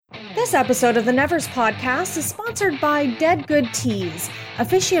This episode of the Nevers podcast is sponsored by Dead Good Tees,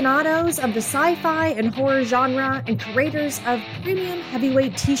 aficionados of the sci-fi and horror genre and creators of premium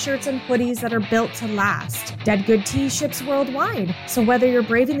heavyweight t-shirts and hoodies that are built to last. Dead Good Tees ships worldwide, so whether you're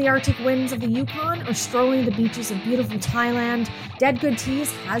braving the Arctic winds of the Yukon or strolling the beaches of beautiful Thailand, Dead Good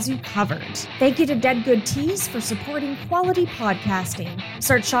Tees has you covered. Thank you to Dead Good Tees for supporting quality podcasting.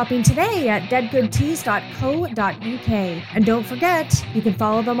 Start shopping today at deadgoodtees.co.uk. And don't forget, you can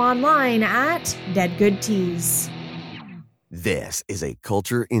follow them online at Dead Good Tees. This is a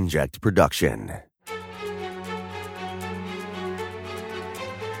Culture Inject production.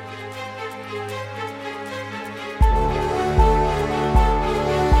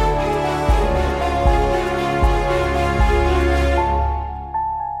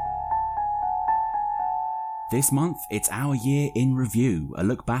 This month, it's our year in review, a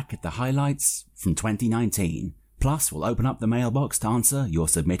look back at the highlights from 2019. Plus, we'll open up the mailbox to answer your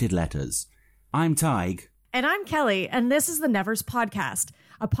submitted letters. I'm Tig. And I'm Kelly, and this is the Nevers Podcast,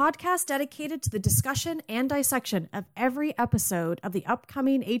 a podcast dedicated to the discussion and dissection of every episode of the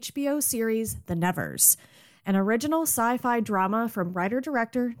upcoming HBO series, The Nevers, an original sci-fi drama from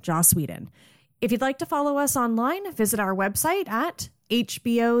writer-director Joss Whedon. If you'd like to follow us online, visit our website at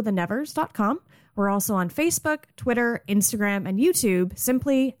hbothenevers.com. We're also on Facebook, Twitter, Instagram, and YouTube,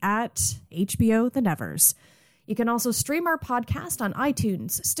 simply at HBO The Nevers. You can also stream our podcast on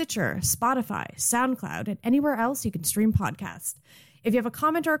iTunes, Stitcher, Spotify, SoundCloud, and anywhere else you can stream podcasts. If you have a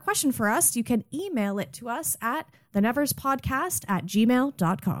comment or a question for us, you can email it to us at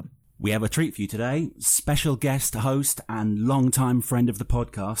theneverspodcast@gmail.com. We have a treat for you today. Special guest host and longtime friend of the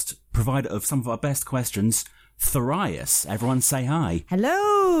podcast, provider of some of our best questions, Thorius. Everyone say hi.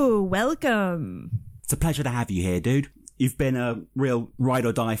 Hello, welcome. It's a pleasure to have you here, dude. You've been a real ride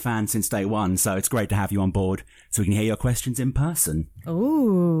or die fan since day one, so it's great to have you on board so we can hear your questions in person.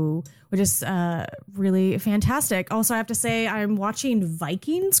 Oh, which is really fantastic. Also, I have to say I'm watching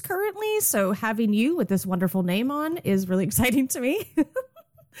Vikings currently, so having you with this wonderful name on is really exciting to me.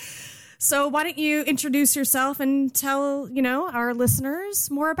 So why don't you introduce yourself and tell, our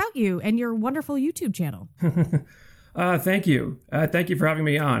listeners more about you and your wonderful YouTube channel. Thank you. Thank you for having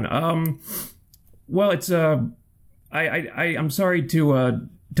me on. Well, it's I'm sorry to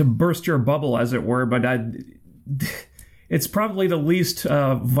burst your bubble, as it were, but it's probably the least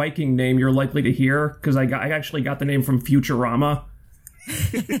Viking name you're likely to hear, because I actually got the name from Futurama.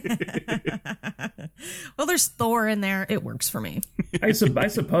 Well, there's Thor in there. It works for me. I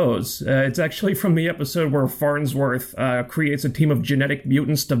suppose. It's actually from the episode where Farnsworth creates a team of genetic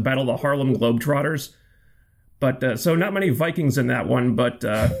mutants to battle the Harlem Globetrotters. But so not many Vikings in that one. But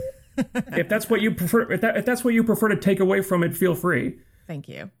if that's what you prefer, if that's what you prefer to take away from it, feel free. Thank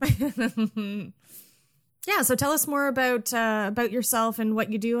you. Yeah. So tell us more about yourself and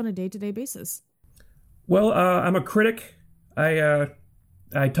what you do on a day-to-day basis. Well, I'm a critic. I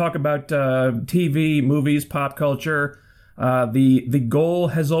talk about TV, movies, pop culture. The goal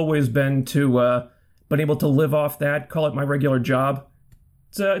has always been to been able to live off that, call it my regular job.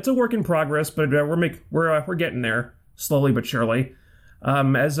 It's a work in progress, but we're getting there slowly but surely.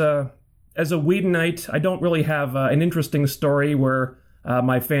 As a Whedonite, I don't really have an interesting story where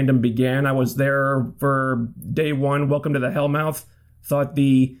my fandom began. I was there for day one. Welcome to the Hellmouth. Thought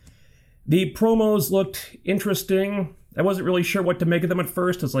the promos looked interesting. I wasn't really sure what to make of them at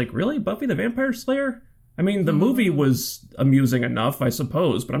first. It's like, really? Buffy the Vampire Slayer? I mean, the movie was amusing enough, I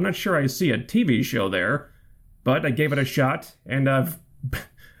suppose, but I'm not sure I see a TV show there. But I gave it a shot, and I've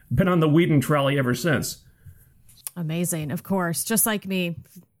been on the Whedon trolley ever since. Amazing, of course. Just like me.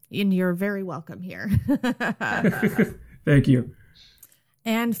 And you're very welcome here. Thank you.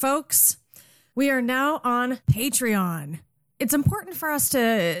 And folks, we are now on Patreon. It's important for us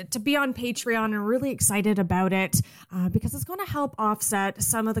to be on Patreon and really excited about it because it's going to help offset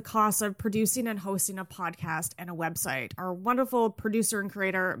some of the costs of producing and hosting a podcast and a website. Our wonderful producer and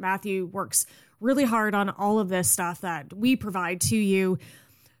creator, Matthew, works really hard on all of this stuff that we provide to you.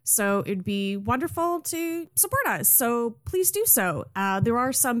 So it'd be wonderful to support us. So please do so. There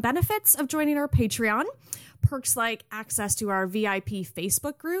are some benefits of joining our Patreon. Perks like access to our VIP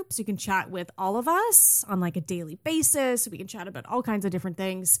Facebook group, so you can chat with all of us on like a daily basis. We can chat about all kinds of different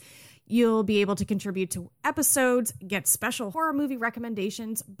things. You'll be able to contribute to episodes, get special horror movie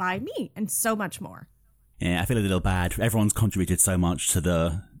recommendations by me, and so much more. Yeah, I feel a little bad. Everyone's contributed so much to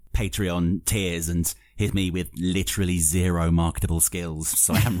the Patreon tiers, and here's me with literally zero marketable skills,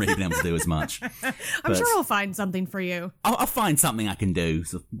 so I haven't really been able to do as much. I'm sure I'll find something for you. I'll find something I can do.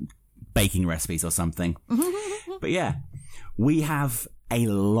 So baking recipes or something. But yeah, we have a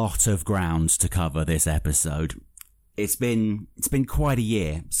lot of ground to cover this episode. it's been quite a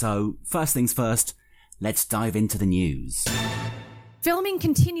year. So first things first, let's dive into the news. Filming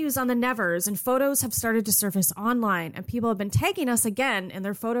continues on the Nevers, and photos have started to surface online, and people have been tagging us again in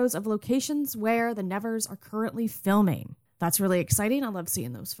their photos of locations where the Nevers are currently filming. That's really exciting. I love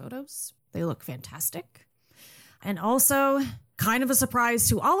seeing those photos. They look fantastic. And also, kind of a surprise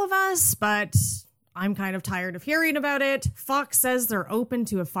to all of us, but I'm kind of tired of hearing about it. Fox says they're open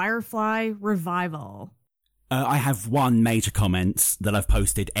to a Firefly revival. I have one major comment that I've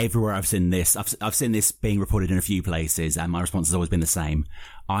posted everywhere I've seen this. I've seen this being reported in a few places, and my response has always been the same.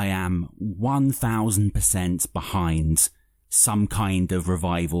 I am 1000% behind some kind of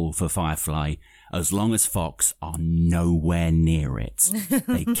revival for Firefly, as long as Fox are nowhere near it.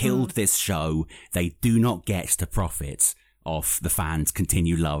 They killed this show. They do not get to profit off the fans'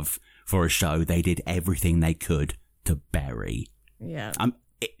 continued love for a show they did everything they could to bury. Yeah.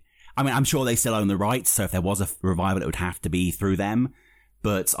 I'm sure they still own the rights, so if there was a revival, it would have to be through them.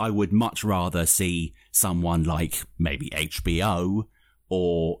 But I would much rather see someone like maybe HBO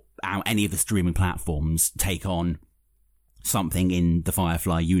or any of the streaming platforms take on something in the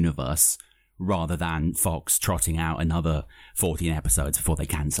Firefly universe rather than Fox trotting out another 14 episodes before they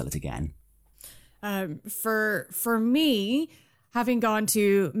cancel it again. For me, having gone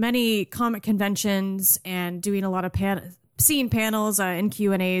to many comic conventions and doing a lot of seeing panels and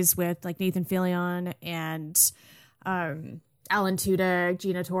Q&As with like Nathan Fillion and Alan Tudyk,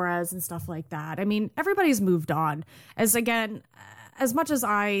 Gina Torres and stuff like that. I mean, everybody's moved on. As much as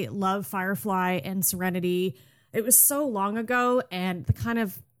I love Firefly and Serenity, it was so long ago, and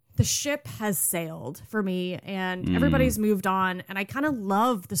the ship has sailed for me, and everybody's moved on, and I kind of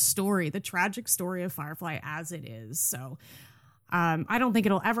love the tragic story of Firefly as it is. So I don't think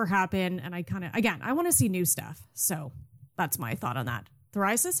it'll ever happen, and I want to see new stuff. So that's my thought on that.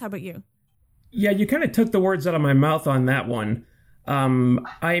 Thorisis, how about you? Yeah, you kind of took the words out of my mouth on that one.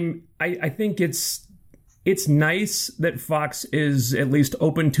 I think it's nice that Fox is at least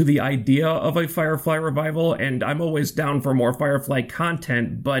open to the idea of a Firefly revival, and I'm always down for more Firefly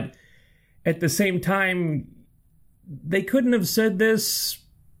content, but at the same time, they couldn't have said this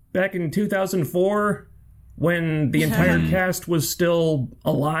back in 2004 when the entire cast was still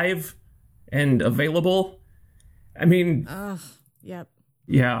alive and available. I mean... Yep.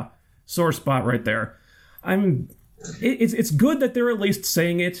 Yeah, sore spot right there. It's good that they're at least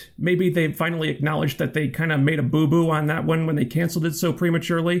saying it. Maybe they finally acknowledged that they kind of made a boo-boo on that one when they canceled it so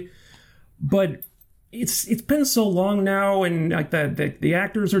prematurely. But it's been so long now, and like the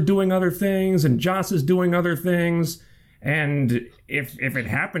actors are doing other things, and Joss is doing other things. And if it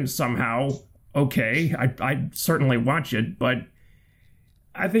happens somehow, okay, I'd certainly watch it. But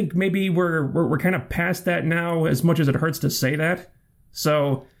I think maybe we're kind of past that now, as much as it hurts to say that.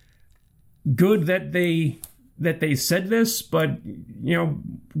 So good that they said this, but, you know,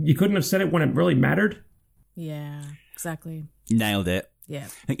 you couldn't have said it when it really mattered. Yeah, exactly. Nailed it. Yeah.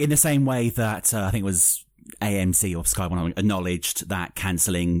 In the same way that I think it was AMC or Sky One acknowledged that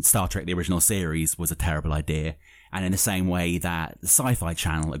cancelling Star Trek the original series was a terrible idea, and in the same way that the Sci-Fi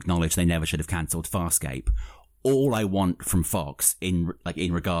Channel acknowledged they never should have cancelled Farscape, all I want from Fox in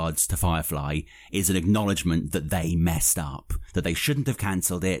regards to Firefly is an acknowledgement that they messed up, that they shouldn't have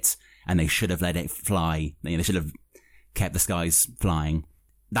cancelled it, and they should have let it fly. They should have kept the skies flying.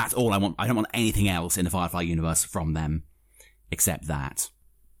 That's all I want. I don't want anything else in the Firefly universe from them, except that.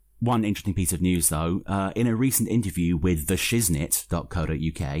 One interesting piece of news, though, in a recent interview with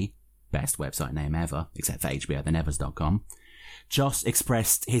theshiznit.co.uk, best website name ever, except for HBO, thenevers.com, Joss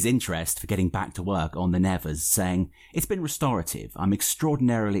expressed his interest for getting back to work on The Nevers, saying, "It's been restorative. I'm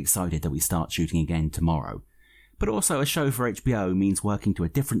extraordinarily excited that we start shooting again tomorrow. But also a show for HBO means working to a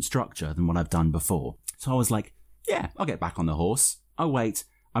different structure than what I've done before." So I was like, yeah, I'll get back on the horse. Oh wait,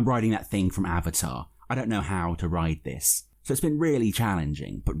 I'm riding that thing from Avatar. I don't know how to ride this. So it's been really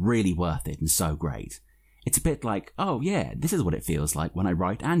challenging, but really worth it and so great. It's a bit like, oh yeah, this is what it feels like when I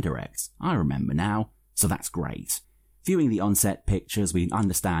write and direct. I remember now, so that's great. Viewing the on-set pictures, we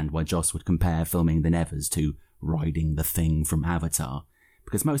understand why Joss would compare filming The Nevers to riding the thing from Avatar,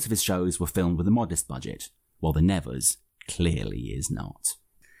 because most of his shows were filmed with a modest budget, while The Nevers clearly is not.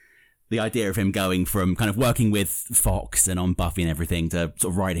 The idea of him going from kind of working with Fox and on Buffy and everything to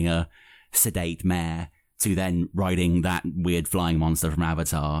sort of riding a sedate mare to then riding that weird flying monster from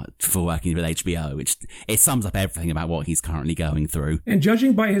Avatar for working with HBO, it sums up everything about what he's currently going through. And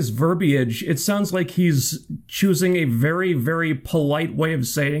judging by his verbiage, it sounds like he's choosing a very, very polite way of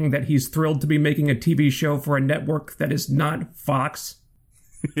saying that he's thrilled to be making a TV show for a network that is not Fox.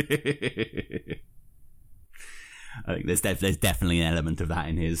 I think there's definitely an element of that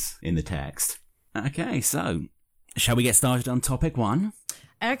in the text. Okay, so Shall we get started on topic 1?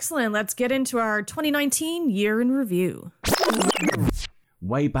 Excellent. Let's get into our 2019 year in review.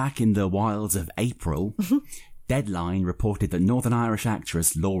 Way back in the wilds of April, Deadline reported that Northern Irish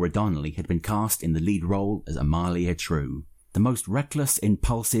actress Laura Donnelly had been cast in the lead role as Amalia True, the most reckless,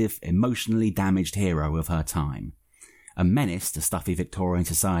 impulsive, emotionally damaged hero of her time. A menace to stuffy Victorian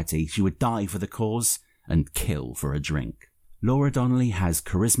society, she would die for the cause and kill for a drink. Laura Donnelly has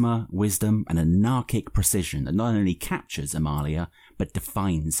charisma, wisdom, and anarchic precision that not only captures Amalia, but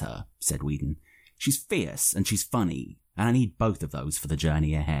defines her, said Whedon. She's fierce and she's funny, and I need both of those for the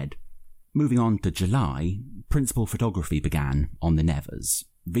journey ahead. Moving on to July, principal photography began on the Nevers.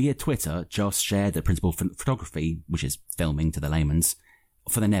 Via Twitter, Joss shared that principal photography, which is filming to the layman's,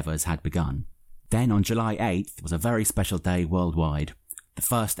 for the Nevers had begun. Then on July 8th was a very special day worldwide. The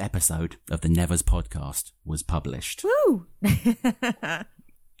first episode of the Nevers podcast was published. Woo!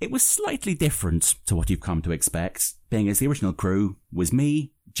 It was slightly different to what you've come to expect, being as the original crew was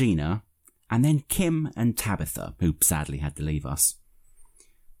me, Gina, and then Kim and Tabitha, who sadly had to leave us.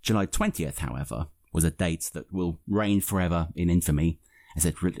 July 20th, however, was a date that will reign forever in infamy, as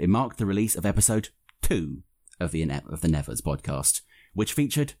it marked the release of episode 2 of the Nevers podcast, which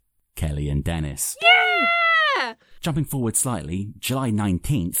featured Kelly and Dennis. Yeah! Jumping forward slightly, July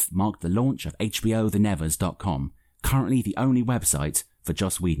 19th marked the launch of HBOthenevers.com, currently the only website for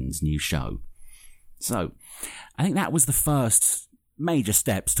Joss Whedon's new show. So, I think that was the first major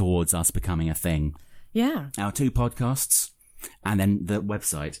steps towards us becoming a thing. Yeah. Our 2 podcasts, and then the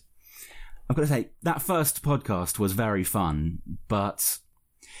website. I've got to say, that first podcast was very fun, but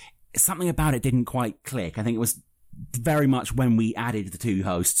something about it didn't quite click. I think it was very much when we added the 2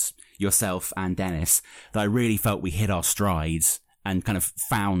 hosts, yourself and Dennis, that I really felt we hit our strides and kind of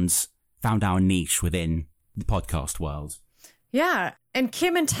found our niche within the podcast world. Yeah. And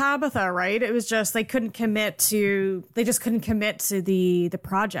Kim and Tabitha, right? It was just they just couldn't commit to the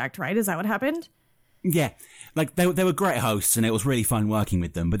project, right? Is that what happened? Yeah. Like they were great hosts and it was really fun working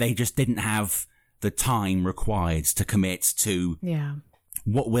with them, but they just didn't have the time required to commit to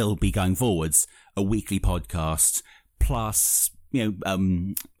what will be going forwards, a weekly podcast plus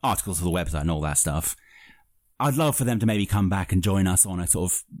articles for the website and all that stuff. I'd love for them to maybe come back and join us on a sort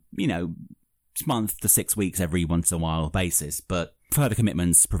of, month to 6 weeks every once in a while basis, but further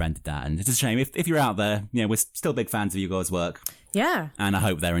commitments prevented that. And it's a shame. If you're out there, we're still big fans of you guys' work. Yeah. And I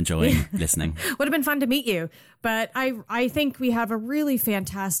hope they're enjoying listening. Would have been fun to meet you. But I think we have a really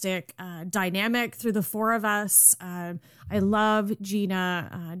fantastic dynamic through the 4 of us. I love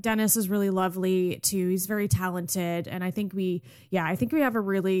Gina. Dennis is really lovely too. He's very talented. And I think we have a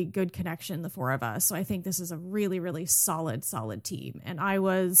really good connection, the 4 of us. So I think this is a really, really solid team. And I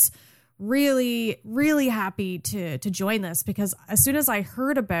was really, really happy to join this because as soon as I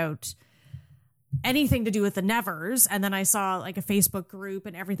heard about anything to do with the Nevers, and then I saw like a Facebook group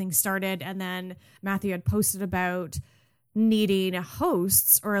and everything started, and then Matthew had posted about needing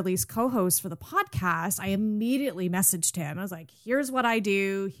hosts or at least co-hosts for the podcast, I immediately messaged him. I was like, here's what I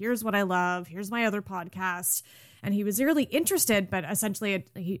do, here's what I love, here's my other podcast. And he was really interested, but essentially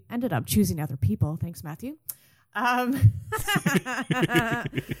he ended up choosing other people. Thanks, Matthew. I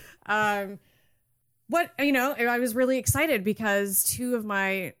was really excited because 2 of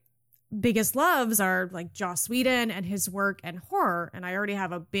my biggest loves are like Joss Whedon and his work and horror, and I already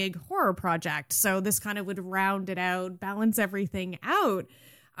have a big horror project, so this kind of would round it out, balance everything out.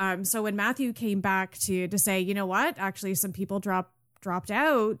 So when Matthew came back to say, you know what, actually some people dropped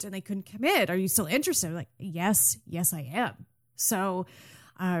out and they couldn't commit, are you still interested? I'm like, yes I am. So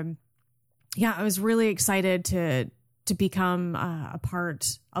I was really excited to become a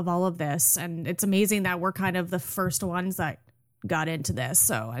part of all of this, and it's amazing that we're kind of the first ones that got into this.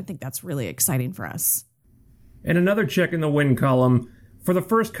 So I think that's really exciting for us. And another check in the win column. For the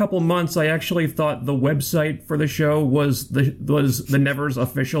first couple months, I actually thought the website for the show was the Nevers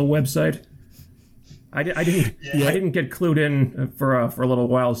official website. I didn't get clued in for a little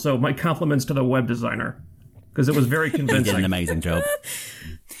while. So my compliments to the web designer because it was very convincing. You did an amazing job.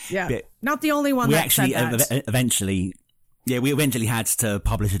 Yeah, but not the only one. We actually eventually had to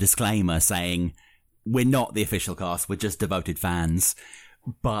publish a disclaimer saying we're not the official cast, we're just devoted fans.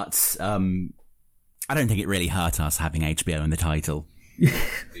 But I don't think it really hurt us having HBO in the title.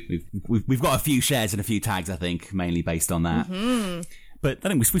 we've got a few shares and a few tags, I think, mainly based on that. Mm-hmm. But I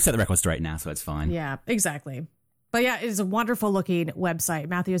think we've set the record straight now, so it's fine. Yeah, exactly. But yeah, it is a wonderful looking website.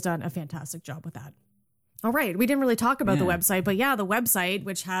 Matthew has done a fantastic job with that. All right, we didn't really talk about the website, but yeah, the website,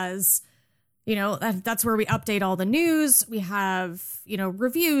 which has, that's where we update all the news. We have,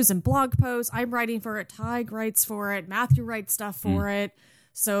 reviews and blog posts. I'm writing for it. Tig writes for it. Matthew writes stuff for it.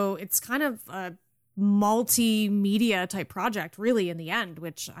 So it's kind of multimedia type project, really, in the end,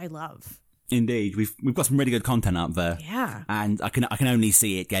 which I love. Indeed, we've got some really good content up there. Yeah. And I can only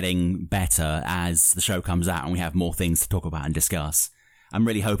see it getting better as the show comes out and we have more things to talk about and discuss. I'm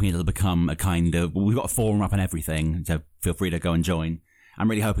really hoping it'll become a kind of, we've got a forum up and everything, so feel free to go and join. I'm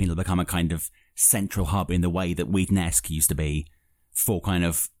really hoping it'll become a kind of central hub in the way that Whedon-esque used to be for kind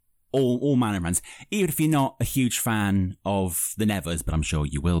of all manner of fans. Even if you're not a huge fan of the Nevers, but I'm sure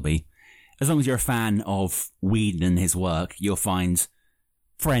you will be, as long as you're a fan of Whedon and his work, you'll find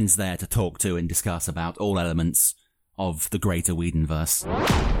friends there to talk to and discuss about all elements of the greater Whedonverse.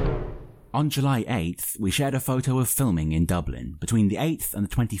 On July 8th, we shared a photo of filming in Dublin. Between the 8th and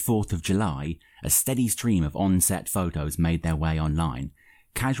the 24th of July, a steady stream of on-set photos made their way online.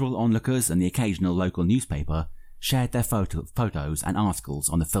 Casual onlookers and the occasional local newspaper shared their photos and articles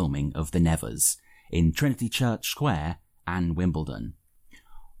on the filming of The Nevers in Trinity Church Square and Wimbledon.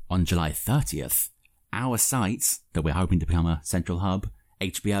 On July 30th, our site, that we're hoping to become a central hub,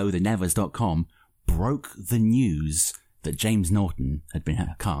 HBOthenevers.com, broke the news that James Norton had been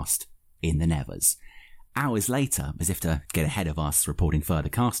cast in The Nevers. Hours later, as if to get ahead of us reporting further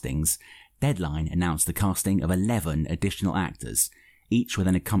castings, Deadline announced the casting of 11 additional actors, each with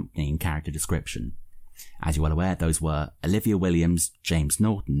an accompanying character description. As you're well aware, those were Olivia Williams, James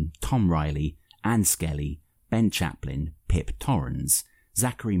Norton, Tom Riley, Anne Skelly, Ben Chaplin, Pip Torrens,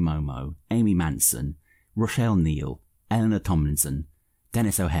 Zachary Momo, Amy Manson, Rochelle Neal, Eleanor Tomlinson,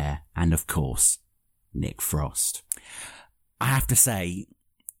 Dennis O'Hare, and of course, Nick Frost. I have to say,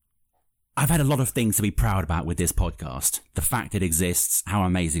 I've had a lot of things to be proud about with this podcast. The fact it exists, how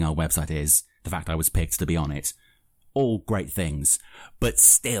amazing our website is, the fact I was picked to be on it. All great things. But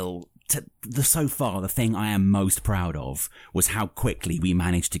still, so far, the thing I am most proud of was how quickly we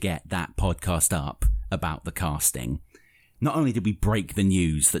managed to get that podcast up about the casting. Not only did we break the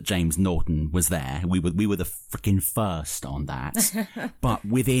news that James Norton was there, we were the freaking first on that, but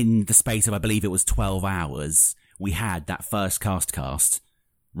within the space of, I believe it was 12 hours, we had that first cast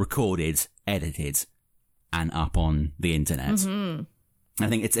recorded, edited, and up on the internet. Mm-hmm. I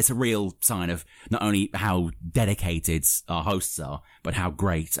think it's a real sign of not only how dedicated our hosts are, but how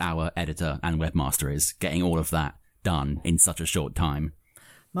great our editor and webmaster is, getting all of that done in such a short time.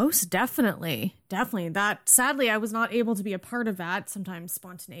 Most definitely. Definitely. That, sadly, I was not able to be a part of that. Sometimes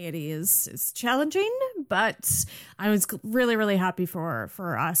spontaneity is challenging, but I was really, really happy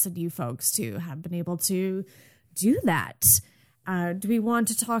for us and you folks to have been able to do that. Do we want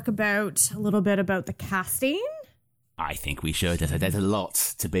to talk a little bit about the casting? I think we should. There's a lot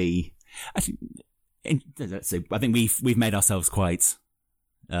to be. Let's see. I think we've made ourselves quite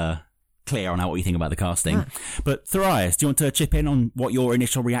clear on what we think about the casting. But Tharias, do you want to chip in on what your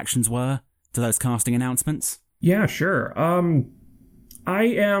initial reactions were to those casting announcements? Yeah, sure. I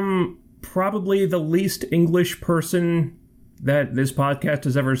am probably the least English person that this podcast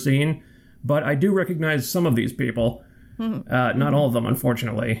has ever seen, but I do recognize some of these people. Not all of them,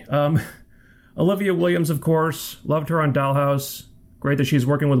 unfortunately. Olivia Williams, of course. Loved her on Dollhouse. Great that she's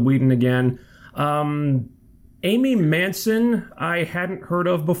working with Whedon again. Amy Manson, I hadn't heard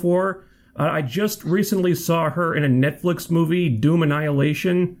of before. I just recently saw her in a Netflix movie, Doom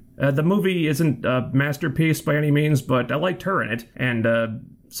Annihilation. The movie isn't a masterpiece by any means, but I liked her in it. And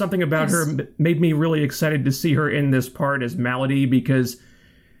something about her made me really excited to see her in this part as Malady, because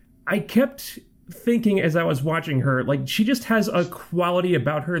I kept thinking as I was watching her, like, she just has a quality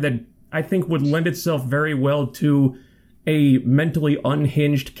about her that I think would lend itself very well to a mentally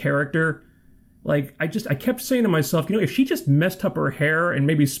unhinged character. Like, I kept saying to myself, if she just messed up her hair and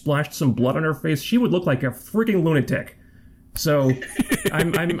maybe splashed some blood on her face, she would look like a freaking lunatic. So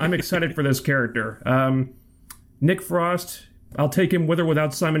I'm excited for this character. Nick Frost, I'll take him with or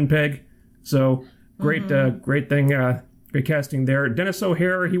without Simon Pegg. So great thing, great casting there. Dennis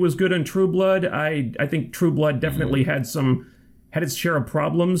O'Hare, he was good in True Blood. I think True Blood definitely had its share of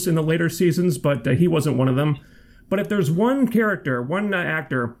problems in the later seasons, but he wasn't one of them. But if there's one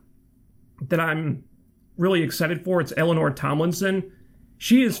actor that I'm really excited for, it's Eleanor Tomlinson.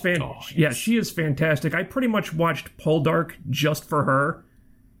 She is she is fantastic. I pretty much watched Poldark just for her.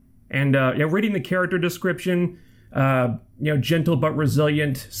 And reading the character description, gentle but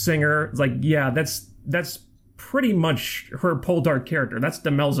resilient singer, it's like, yeah, that's pretty much her Poldark character. That's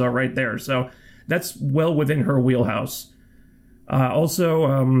Demelza right there. So that's well within her wheelhouse. I don't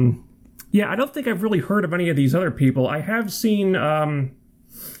think I've really heard of any of these other people. I have seen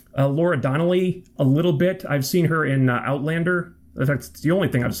Laura Donnelly a little bit. I've seen her in Outlander. In fact, it's the only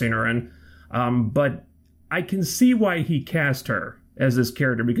thing I've seen her in. But I can see why he cast her as this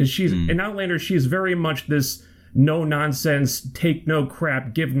character, because she's in Outlander, she's very much this no nonsense, take no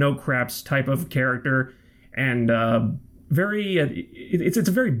crap, give no craps type of character, and it's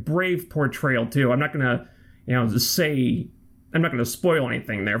a very brave portrayal too. I'm not gonna I'm not gonna spoil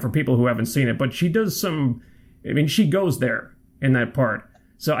anything there for people who haven't seen it, but she does she goes there in that part.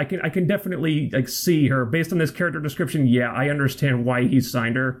 So I can definitely see her based on this character description. Yeah, I understand why he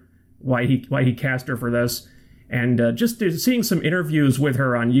signed her, why he cast her for this, and just seeing some interviews with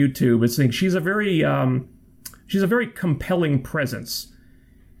her on YouTube, it's like she's a very compelling presence,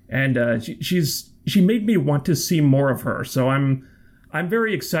 and she made me want to see more of her. So I'm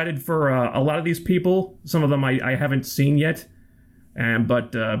very excited for a lot of these people. Some of them I haven't seen yet,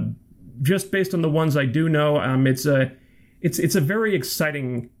 but just based on the ones I do know, it's a very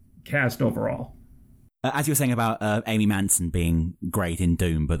exciting cast overall. As you were saying about Amy Manson being great in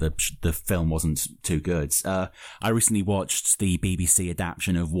Doom, but the film wasn't too good. I recently watched the BBC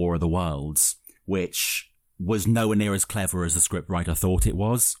adaptation of War of the Worlds, which was nowhere near as clever as the scriptwriter thought it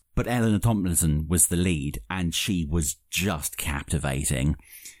was. But Eleanor Tomlinson was the lead, and she was just captivating.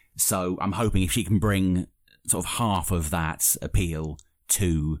 So I'm hoping if she can bring sort of half of that appeal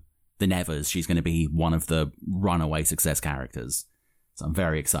to the Nevers, she's going to be one of the runaway success characters. So I'm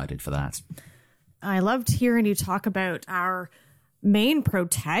very excited for that. I loved hearing you talk about our main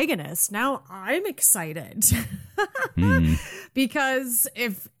protagonist. Now I'm excited. Because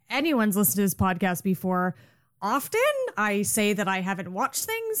if anyone's listened to this podcast before, often I say that I haven't watched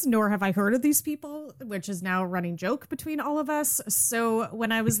things, nor have I heard of these people, which is now a running joke between all of us. So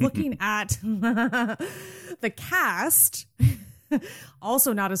when I was looking at the cast,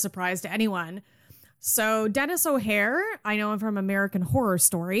 also not a surprise to anyone. So Dennis O'Hare, I know him from American Horror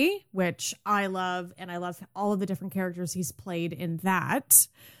Story, which I love, and I love all of the different characters he's played in that.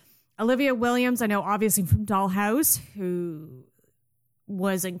 Olivia Williams, I know obviously from Dollhouse, who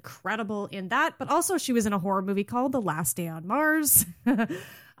was incredible in that, but also she was in a horror movie called The Last Day on Mars.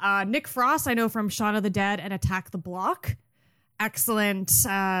 Nick Frost, I know from Shaun of the Dead and Attack the Block. Excellent.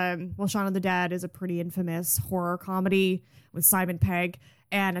 Shaun of the Dead is a pretty infamous horror comedy with Simon Pegg,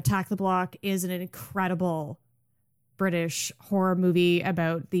 and Attack the Block is an incredible British horror movie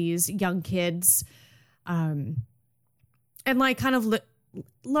about these young kids and kind of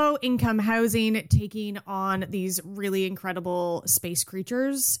low-income housing taking on these really incredible space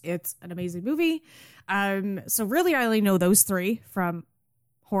creatures. It's an amazing movie. So really, I only know those three from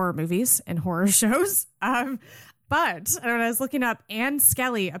horror movies and horror shows. But when I was looking up, Anne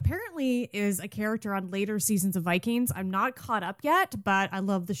Skelly apparently is a character on later seasons of Vikings. I'm not caught up yet, but I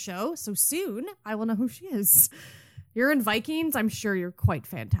love the show. So soon I will know who she is. You're in Vikings. I'm sure you're quite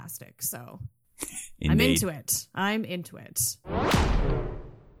fantastic. So Indeed. I'm into it.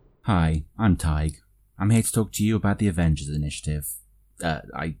 Hi, I'm Tig. I'm here to talk to you about the Avengers Initiative.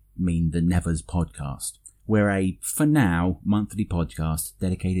 I mean the Nevers podcast. We're a, for now, monthly podcast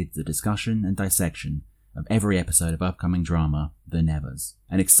dedicated to the discussion and dissection of every episode of upcoming drama, The Nevers.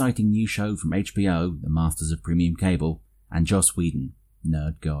 An exciting new show from HBO, the masters of premium cable, and Joss Whedon,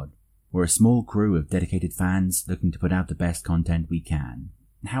 Nerd God. We're a small crew of dedicated fans looking to put out the best content we can.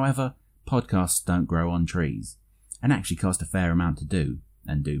 However, podcasts don't grow on trees, and actually cost a fair amount to do,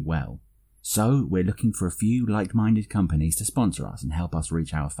 and do well. So, we're looking for a few like-minded companies to sponsor us and help us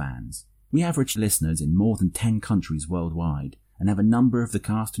reach our fans. We average listeners in more than 10 countries worldwide, and have a number of the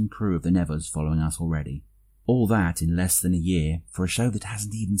cast and crew of The Nevers following us already. All that in less than a year for a show that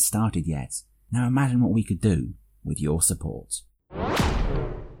hasn't even started yet. Now imagine what we could do with your support.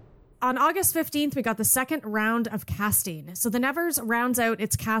 On August 15th, we got the second round of casting. So The Nevers rounds out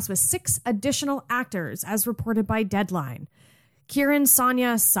its cast with 6 additional actors, as reported by Deadline. Kieran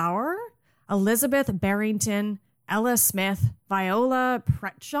Sonia Sauer, Elizabeth Barrington, Ella Smith, Viola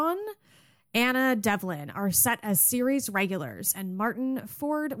Pretjon, Anna Devlin are set as series regulars, and Martin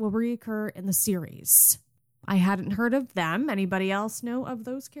Ford will reoccur in the series. I hadn't heard of them. Anybody else know of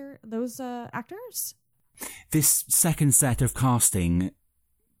those actors? This second set of casting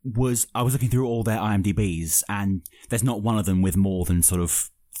I was looking through all their IMDb's, and there's not one of them with more than sort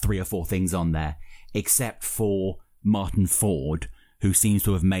of 3 or 4 things on there, except for Martin Ford, who seems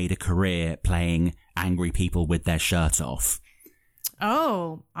to have made a career playing angry people with their shirt off.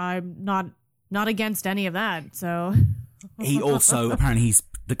 Oh, I'm not against any of that, so... He also, apparently he's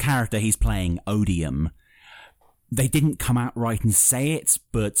the character he's playing, Odium. They didn't come out right and say it,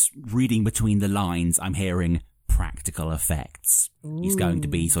 but reading between the lines, I'm hearing practical effects. Ooh. He's going to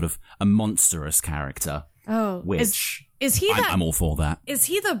be sort of a monstrous character. Oh, which is he I'm all for that. Is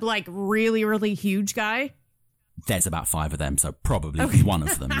he the really, really huge guy? There's about 5 of them, so probably one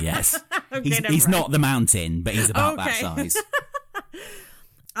of them, yes. Okay, he's not the Mountain, but he's about that size.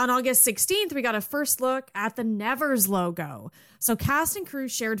 On August 16th, we got a first look at the Nevers logo. So cast and crew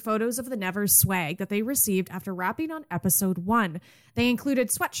shared photos of the Nevers swag that they received after wrapping on episode 1. They included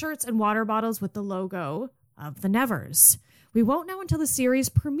sweatshirts and water bottles with the logo of the Nevers. We won't know until the series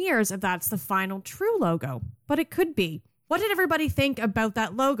premieres if that's the final true logo, but it could be. What did everybody think about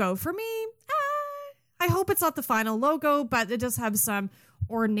that logo? For me, I hope it's not the final logo, but it does have some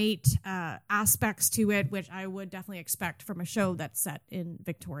ornate aspects to it, which I would definitely expect from a show that's set in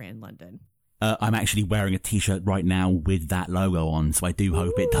Victorian London. I'm actually wearing a t-shirt right now with that logo on, so I do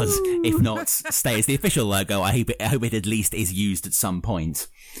hope it does, if not stay as the official logo, I hope it at least is used at some point.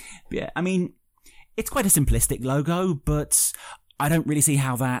 But yeah, I mean, it's quite a simplistic logo, but I don't really see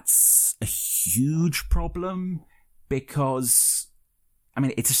how that's a huge problem, because, I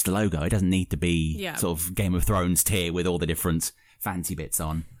mean, it's just a logo. It doesn't need to be sort of Game of Thrones tier with all the different fancy bits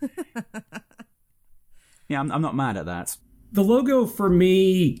on. Yeah, I'm not mad at that. The logo for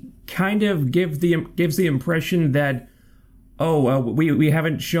me kind of gives the impression that, we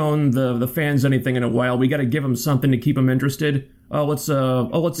haven't shown the fans anything in a while. We got to give them something to keep them interested. Let's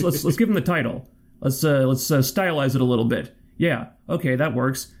give them the title. Let's stylize it a little bit. Yeah, okay, that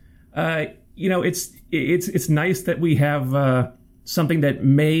works. It's nice that we have something that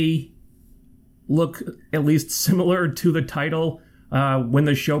may look at least similar to the title when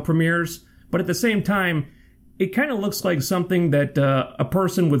the show premieres, but at the same time, it kind of looks like something that a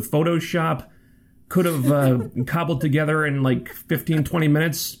person with Photoshop could have cobbled together in like 15, 20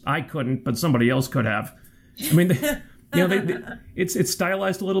 minutes. I couldn't, but somebody else could have. I mean, it's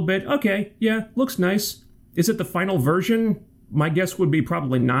stylized a little bit. Okay, yeah, looks nice. Is it the final version? My guess would be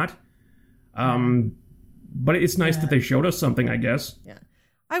probably not. But it's nice that they showed us something, I guess. Yeah.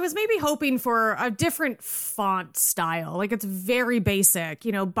 I was maybe hoping for a different font style. Like, it's very basic.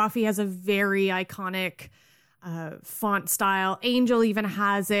 You know, Buffy has a very iconic font style. Angel even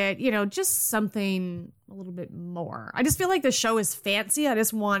has it. You know, just something a little bit more. I just feel like the show is fancy. I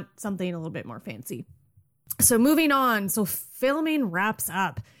just want something a little bit more fancy. So moving on. So filming wraps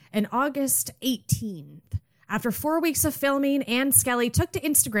up on August 18th. After 4 weeks of filming, Ann Skelly took to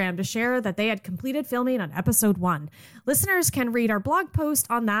Instagram to share that they had completed filming on episode 1. Listeners can read our blog post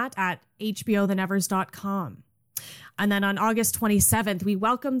on that at hbothenevers.com. And then on August 27th, we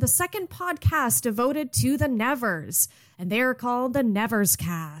welcomed the second podcast devoted to the Nevers, and they are called the Nevers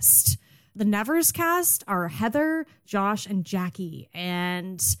Cast. The Nevers Cast are Heather, Josh, and Jackie,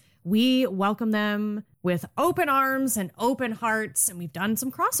 and we welcome them with open arms and open hearts, and we've done some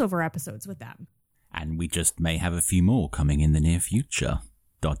crossover episodes with them. And we just may have a few more coming in the near future. ...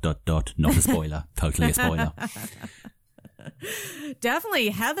 Not a spoiler. Totally a spoiler. Definitely.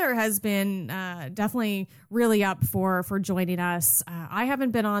 Heather has been definitely really up for joining us. I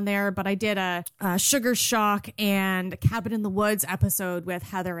haven't been on there, but I did a Sugar Shock and Cabin in the Woods episode with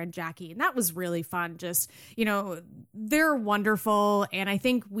Heather and Jackie. And that was really fun. Just, you know, they're wonderful. And I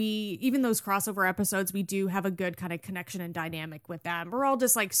think even those crossover episodes, we do have a good kind of connection and dynamic with them. We're all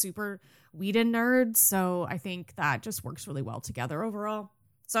just like super Whedon nerds. So I think that just works really well together overall.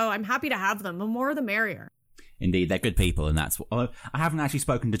 So I'm happy to have them. The more, the merrier. Indeed, they're good people, and that's what I haven't actually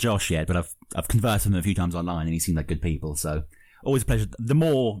spoken to Josh yet, but I've conversed with him a few times online, and he seemed like good people. So always a pleasure. The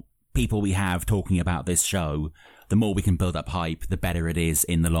more people we have talking about this show, the more we can build up hype, the better it is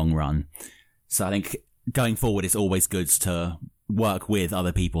in the long run. So I think going forward, it's always good to work with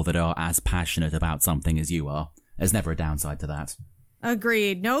other people that are as passionate about something as you are. There's never a downside to that.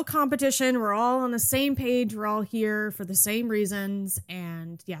 Agreed. No competition. We're all on the same page. We're all here for the same reasons.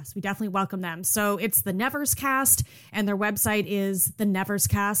 And yes, we definitely welcome them. So it's the Nevers Cast, and their website is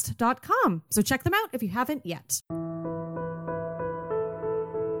theneverscast.com. So check them out if you haven't yet.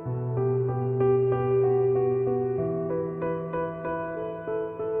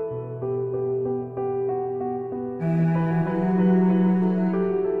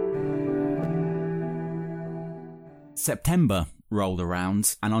 September rolled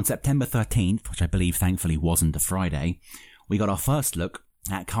around, and on September 13th, which I believe thankfully wasn't a Friday, we got our first look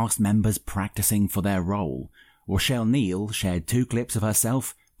at cast members practicing for their role. Rochelle Neal shared 2 clips of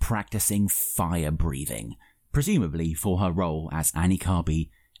herself practicing fire breathing, presumably for her role as Annie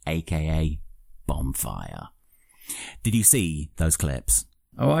Carby, aka Bombfire. Did you see those clips?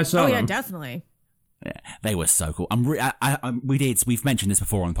 Oh, I saw them. Oh, yeah, definitely. Yeah, they were so cool. We've mentioned this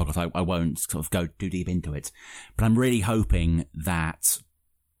before on the podcast. I won't sort of go too deep into it, but I'm really hoping that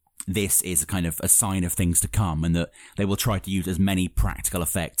this is a kind of a sign of things to come, and that they will try to use as many practical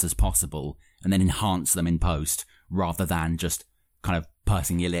effects as possible and then enhance them in post, rather than just kind of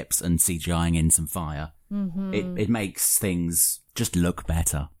pursing your lips and CGIing in some fire. Mm-hmm. It makes things just look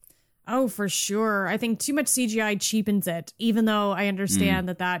better. Oh, for sure. I think too much CGI cheapens it, even though I understand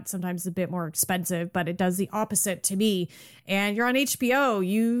that sometimes is a bit more expensive, but it does the opposite to me. And you're on HBO.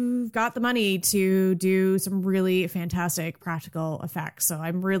 You've got the money to do some really fantastic practical effects. So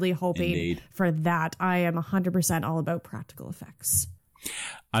I'm really hoping for that. I am 100% all about practical effects.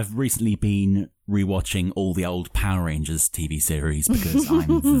 I've recently been rewatching all the old Power Rangers TV series because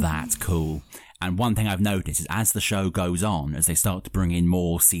I'm that cool. And one thing I've noticed is as the show goes on, as they start to bring in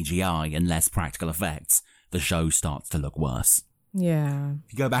more CGI and less practical effects, the show starts to look worse. Yeah.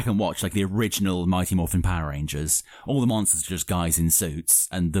 If you go back and watch like the original Mighty Morphin Power Rangers, all the monsters are just guys in suits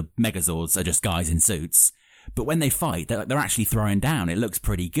and the Megazords are just guys in suits. But when they fight, they're actually throwing down. It looks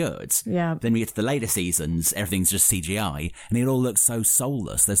pretty good. Yeah. Then we get to the later seasons, everything's just CGI, and it all looks so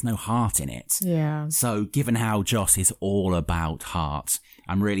soulless. There's no heart in it. Yeah. So given how Joss is all about heart,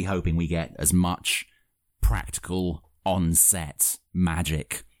 I'm really hoping we get as much practical on-set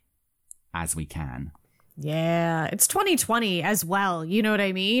magic as we can. Yeah, it's 2020 as well, you know what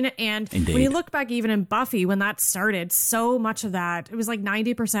I mean? And Indeed. When you look back even in Buffy, when that started, so much of that, it was like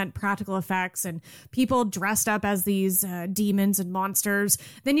 90% practical effects and people dressed up as these demons and monsters.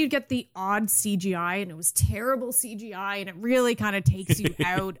 Then you'd get the odd CGI and it was terrible CGI and it really kind of takes you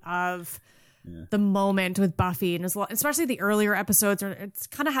out of the moment with Buffy. And especially the earlier episodes, where it's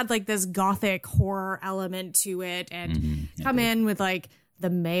kind of had like this gothic horror element to it and come in with like the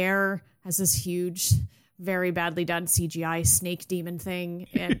mayor has this huge, very badly done CGI snake demon thing.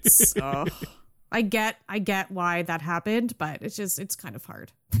 It's I get why that happened, but it's kind of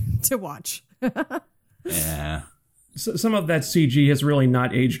hard to watch. Yeah. So some of that CG has really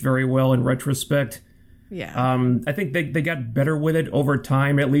not aged very well in retrospect. Yeah. I think they got better with it over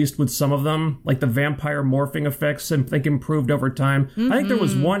time, at least with some of them. Like the vampire morphing effects, I think improved over time. I think there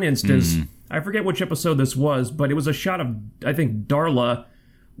was one instance, I forget which episode this was, but it was a shot of, I think, Darla,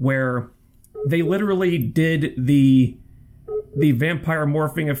 where they literally did the vampire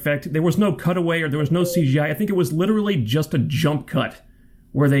morphing effect. There was no cutaway or there was no CGI. I think it was literally just a jump cut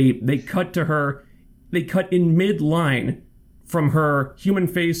where they cut to her. They cut in mid-line from her human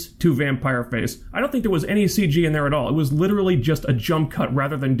face to vampire face. I don't think there was any CG in there at all. It was literally just a jump cut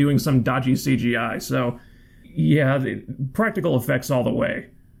rather than doing some dodgy CGI. So, yeah, the practical effects all the way.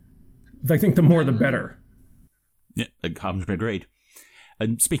 I think the more the better. Yeah, 100% agreed.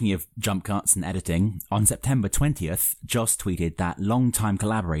 And speaking of jump cuts and editing, on September 20th, Joss tweeted that longtime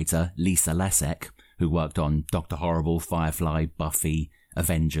collaborator Lisa Lesek, who worked on Dr. Horrible, Firefly, Buffy,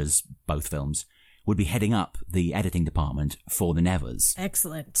 Avengers, both films, would be heading up the editing department for The Nevers.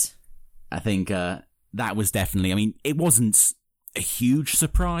 Excellent. I think that was definitely, I mean, it wasn't a huge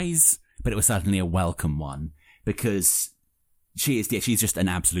surprise, but it was certainly a welcome one, because she's just an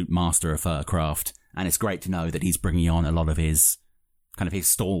absolute master of her craft, and it's great to know that he's bringing on a lot of his kind of his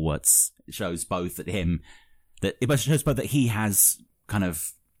stalwarts. It shows both that he has kind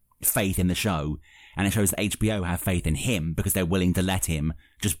of faith in the show, and it shows that HBO have faith in him because they're willing to let him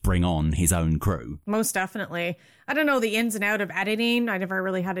just bring on his own crew. Most definitely. I don't know the ins and outs of editing. I never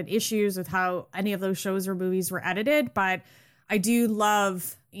really had issues with how any of those shows or movies were edited, but I do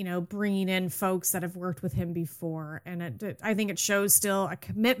love, bringing in folks that have worked with him before. And I think it shows still a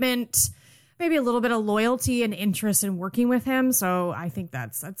commitment, maybe a little bit of loyalty and interest in working with him. So I think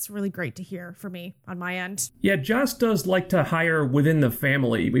that's really great to hear for me on my end. Yeah, Joss does like to hire within the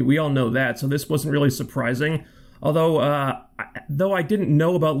family. We all know that, so this wasn't really surprising. Although, though I didn't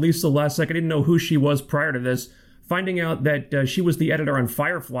know about Lisa Lesek, I didn't know who she was prior to this, finding out that she was the editor on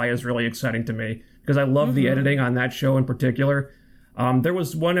Firefly is really exciting to me, because I love the editing on that show in particular. There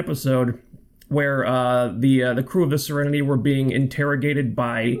was one episode where the crew of the Serenity were being interrogated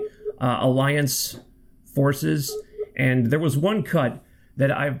by Alliance forces, and there was one cut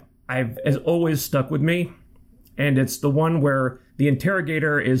that has always stuck with me, and it's the one where the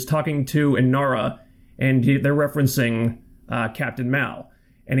interrogator is talking to Inara, and they're referencing Captain Mal,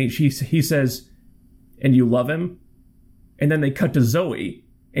 and he says, "And you love him?" And then they cut to Zoe,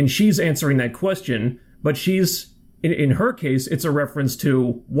 and she's answering that question, but she's in her case it's a reference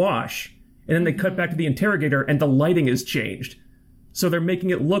to Wash, and then they cut back to the interrogator, and the lighting is changed. So they're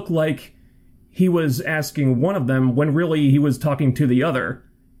making it look like he was asking one of them when really he was talking to the other.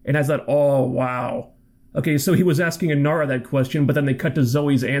 And I thought, oh, wow. Okay, so he was asking Inara that question, but then they cut to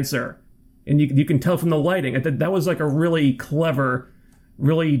Zoe's answer. And you can tell from the lighting. That was like a really clever,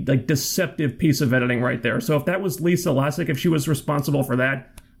 really like deceptive piece of editing right there. So if that was Lisa Lesek, if she was responsible for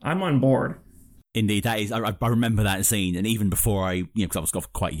that, I'm on board. Indeed, that is. I remember that scene. And even before because I was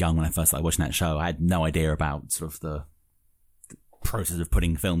quite young when I first started watching that show, I had no idea about sort of the process of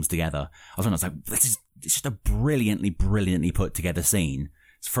putting films together. I was like, it's just a brilliantly put together scene.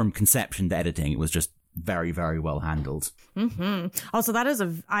 from conception to editing, it was just very, very well handled. Also,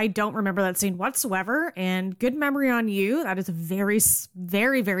 I don't remember that scene whatsoever, and good memory on you. That is a very,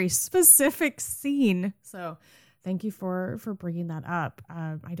 very, very specific scene. So thank you for bringing that up.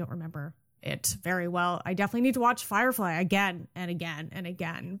 I don't remember it very well. I definitely need to watch Firefly again and again and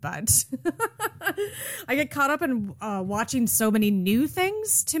again, but I get caught up in watching so many new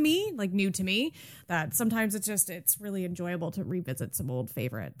things to me, that sometimes it's really enjoyable to revisit some old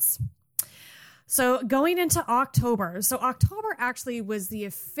favorites. So going into October. So October actually was the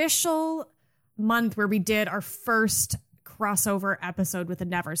official month where we did our first crossover episode with the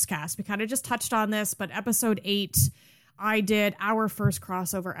Nevers cast. We kind of just touched on this, but episode 8, I did our first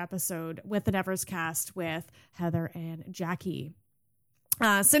crossover episode with the Nevers cast with Heather and Jackie.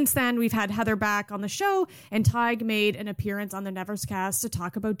 Since then, we've had Heather back on the show, and Tig made an appearance on the Nevers cast to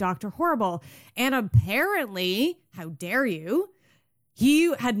talk about Dr. Horrible. And apparently, how dare you,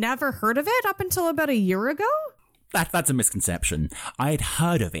 you had never heard of it up until about a year ago? That's a misconception. I had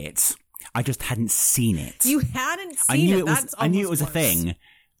heard of it. I just hadn't seen it. You hadn't seen it? I knew it was a thing,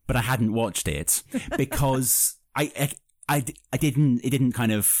 but I hadn't watched it because it didn't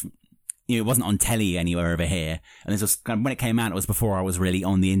kind of, it wasn't on telly anywhere over here. And this was kind of, when it came out, it was before I was really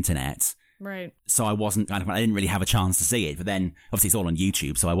on the internet. Right. So I didn't really have a chance to see it. But then obviously it's all on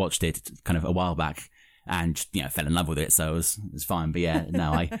YouTube. So I watched it kind of a while back and, fell in love with it. So it was fine. But yeah,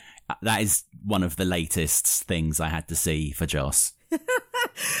 no, that is one of the latest things I had to see for Joss.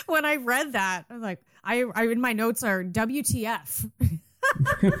 When I read that, I was like, I in my notes are WTF.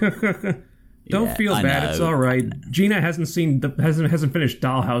 Don't feel bad. It's all right. Gina hasn't finished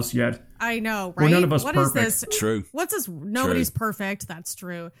Dollhouse yet. I know, right? We're none of us what perfect. Is this? True. What's this? Nobody's perfect. That's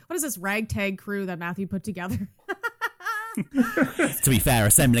true. What is this ragtag crew that Matthew put together? To be fair,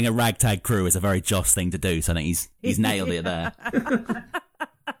 assembling a ragtag crew is a very Joss thing to do. So I think he's nailed it there.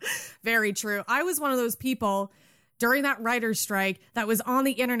 Very true. I was one of those people during that writer's strike that was on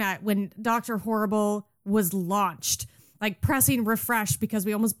the internet when Dr. Horrible was launched, like pressing refresh because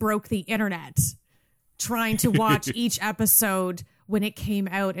we almost broke the internet trying to watch each episode when it came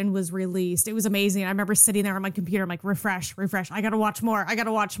out and was released. It was amazing. I remember sitting there on my computer, I'm like, refresh. I gotta watch more.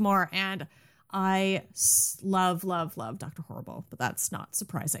 And I love Dr. Horrible, but that's not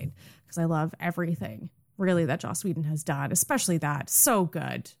surprising because I love everything really that Joss Whedon has done, especially that. So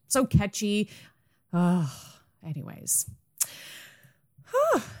good, so catchy. Anyways,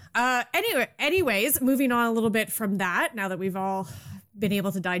 moving on a little bit from that, now that we've all been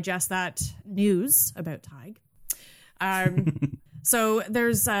able to digest that news about Tig. So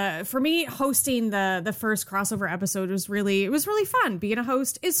there's, for me, hosting the first crossover episode was really fun. Being a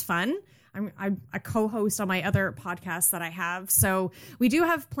host is fun. I'm a co-host on my other podcasts that I have. So we do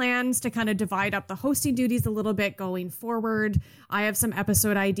have plans to kind of divide up the hosting duties a little bit going forward. I have some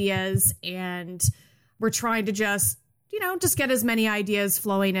episode ideas, and we're trying to just get as many ideas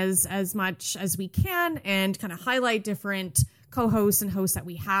flowing as much as we can and kind of highlight different co-hosts and hosts that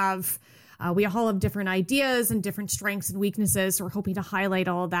we have. We all have different ideas and different strengths and weaknesses. So we're hoping to highlight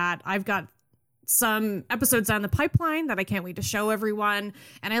all that. I've got some episodes on the pipeline that I can't wait to show everyone.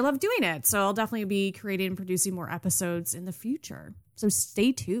 And I love doing it. So I'll definitely be creating and producing more episodes in the future. So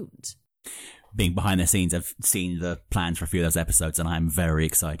stay tuned. Being behind the scenes, I've seen the plans for a few of those episodes, and I'm very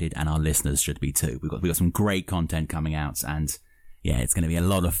excited, and our listeners should be too. We've got some great content coming out, and yeah, it's going to be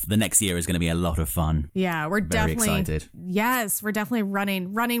the next year is going to be a lot of fun. Yeah, we're very definitely excited. Yes, we're definitely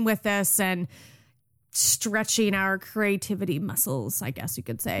running with this and stretching our creativity muscles, I guess you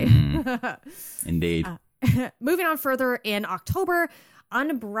could say. Indeed. Moving on further in October,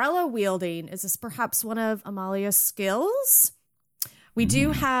 umbrella wielding. Is this perhaps one of Amalia's skills? We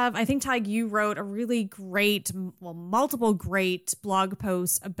do have, I think, Tig, you wrote a really great, multiple great blog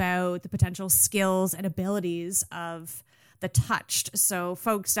posts about the potential skills and abilities of the Touched. So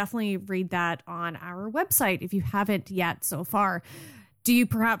folks, definitely read that on our website if you haven't yet so far. Do you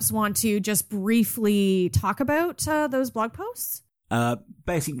perhaps want to just briefly talk about those blog posts?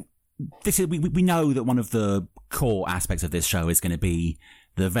 Basically, we know that one of the core aspects of this show is going to be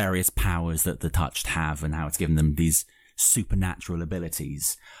the various powers that the Touched have and how it's given them these supernatural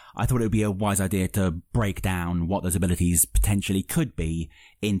abilities. I thought it would be a wise idea to break down what those abilities potentially could be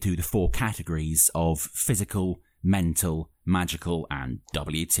into the 4 categories of physical, mental, magical, and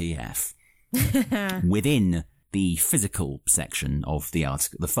WTF. Within the physical section of the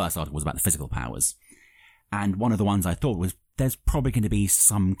article, the first article was about the physical powers. And one of the ones I thought was there's probably going to be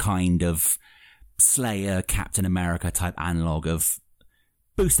some kind of Slayer, Captain America type analog of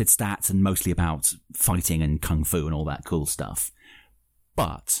boosted stats and mostly about fighting and kung fu and all that cool stuff.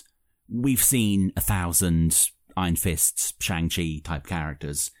 But we've seen 1,000 Iron Fist, Shang-Chi type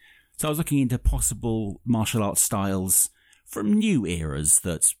characters. So I was looking into possible martial arts styles from new eras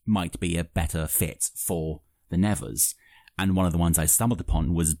that might be a better fit for the Nevers. And one of the ones I stumbled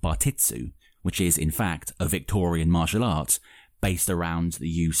upon was Bartitsu, which is in fact a Victorian martial art based around the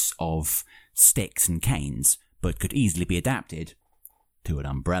use of sticks and canes, but could easily be adapted to an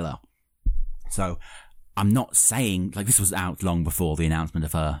umbrella. So I'm not saying, like, this was out long before the announcement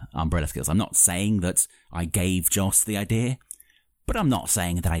of her umbrella skills. I'm not saying that I gave Joss the idea, but I'm not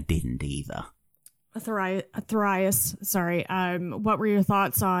saying that I didn't either. Thrias, sorry. What were your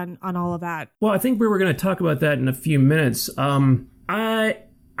thoughts on all of that? Well, I think we were going to talk about that in a few minutes. I'm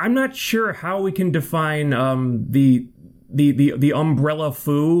not sure how we can define the umbrella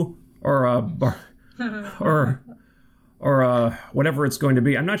foo or whatever it's going to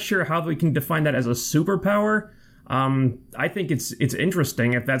be. I'm not sure how we can define that as a superpower. I think it's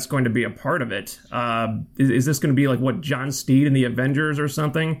interesting if that's going to be a part of it. Is this going to be like what John Steed in the Avengers or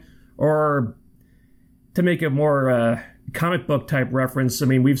something? Or to make a more comic book type reference, I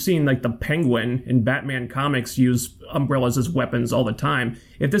mean, we've seen like the Penguin in Batman comics use umbrellas as weapons all the time.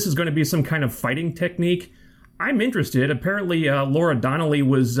 If this is going to be some kind of fighting technique, I'm interested. Apparently, Laura Donnelly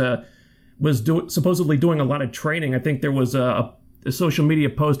was supposedly doing a lot of training. I think there was a social media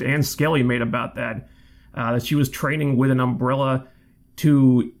post Ann Skelly made about that she was training with an umbrella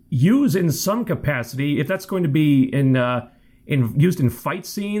to use in some capacity. If that's going to be used in fight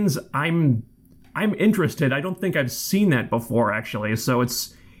scenes, I'm interested. I don't think I've seen that before, actually. So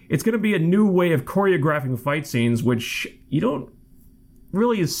it's going to be a new way of choreographing fight scenes, which you don't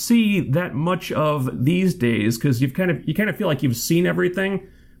really see that much of these days, because you kind of feel like you've seen everything.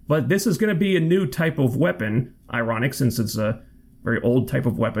 But this is going to be a new type of weapon. Ironic, since it's a very old type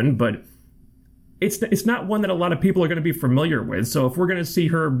of weapon, but it's not one that a lot of people are going to be familiar with. So if we're going to see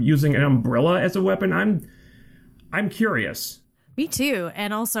her using an umbrella as a weapon, I'm curious. Me too.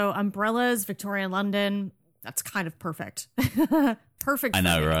 And also umbrellas, Victorian London, that's kind of perfect. Perfect. I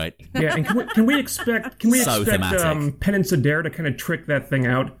know, right? Yeah, and can we expect So thematic. Penn and Sedare to kind of trick that thing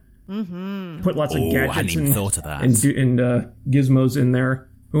out? Mm-hmm. Put lots of gadgets I hadn't even thought of that. and gizmos in there.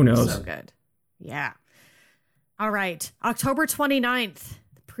 Who knows? So good. Yeah. All right. October 29th,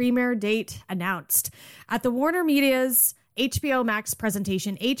 the premiere date announced. At the Warner Media's HBO Max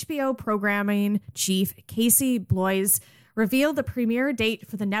presentation, HBO programming chief Casey Bloys revealed the premiere date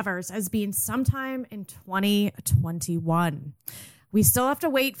for The Nevers as being sometime in 2021. We still have to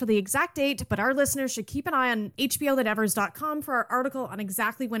wait for the exact date, but our listeners should keep an eye on HBOthenevers.com for our article on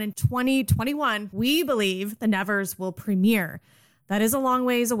exactly when in 2021 we believe The Nevers will premiere. That is a long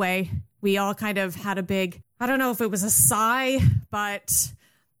ways away. We all kind of had a big, I don't know if it was a sigh, but,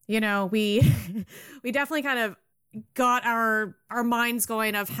 you know, we definitely kind of got our minds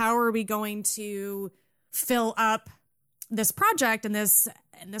going of how are we going to fill up this project and this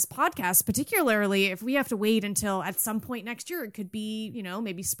podcast, particularly if we have to wait until at some point next year. It could be, you know,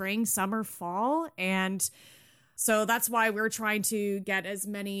 maybe spring, summer, fall. And so that's why we're trying to get as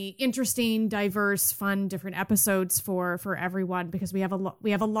many interesting, diverse, fun, different episodes for everyone, because we have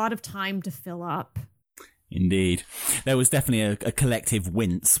a lot of time to fill up. Indeed. There was definitely a collective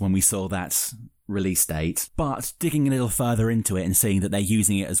wince when we saw that release date, but digging a little further into it and seeing that they're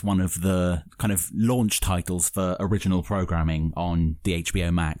using it as one of the kind of launch titles for original programming on the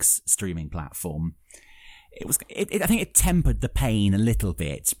HBO Max streaming platform, I think it tempered the pain a little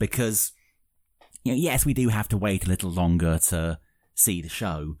bit, because, you know, yes, we do have to wait a little longer to see the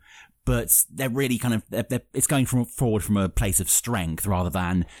show, but they're really kind of, it's going forward from a place of strength rather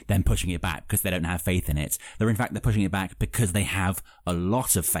than them pushing it back because they don't have faith in it. They're pushing it back because they have a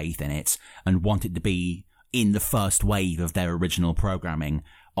lot of faith in it and want it to be in the first wave of their original programming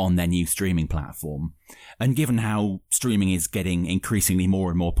on their new streaming platform. And given how streaming is getting increasingly more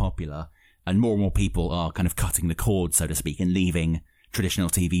and more popular, and more people are kind of cutting the cord, so to speak, and leaving traditional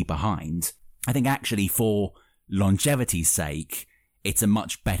TV behind, I think actually for longevity's sake, it's a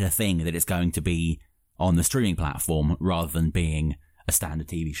much better thing that it's going to be on the streaming platform rather than being a standard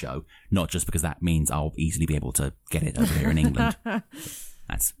TV show. Not just because that means I'll easily be able to get it over here in England.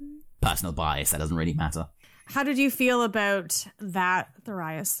 That's personal bias. That doesn't really matter. How did you feel about that,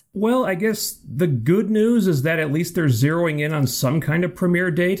 Tharias? Well, I guess the good news is that at least they're zeroing in on some kind of premiere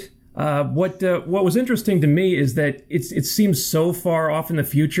date. What was interesting to me is that it seems so far off in the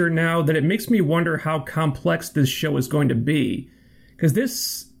future now that it makes me wonder how complex this show is going to be. Because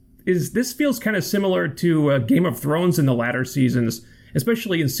this feels kind of similar to Game of Thrones in the latter seasons,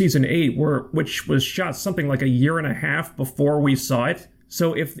 especially in season 8, which was shot something like a year and a half before we saw it.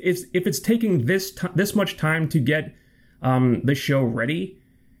 So if it's taking this much time to get the show ready,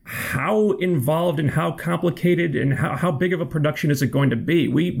 how involved and how complicated and how big of a production is it going to be?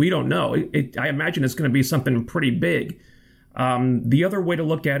 We don't know. I imagine it's going to be something pretty big. The other way to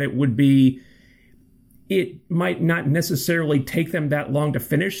look at it would be it might not necessarily take them that long to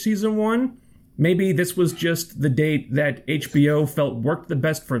finish season 1. Maybe this was just the date that HBO felt worked the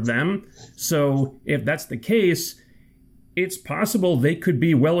best for them. So if that's the case, it's possible they could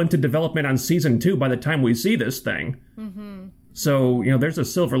be well into development on season 2 by the time we see this thing. Mm-hmm. So, there's a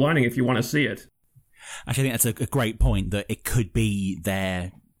silver lining if you want to see it. Actually, I think that's a great point, that it could be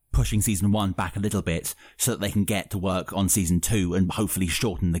they're pushing season 1 back a little bit so that they can get to work on season 2 and hopefully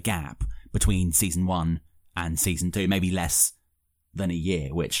shorten the gap between season 1 and season 2, maybe less than a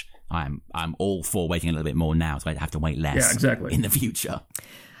year, which I'm all for waiting a little bit more now, so I have to wait less in the future.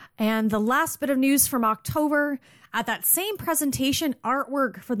 And the last bit of news from October, at that same presentation,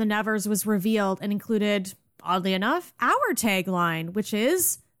 artwork for the Nevers was revealed and included, oddly enough, our tagline, which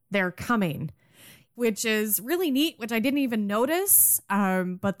is "They're coming," which is really neat, which I didn't even notice.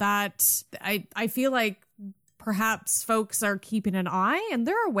 But that I feel like perhaps folks are keeping an eye and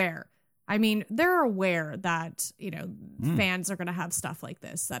they're aware. I mean, they're aware that, fans are going to have stuff like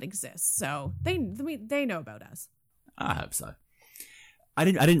this that exists. So they know about us. I hope so. I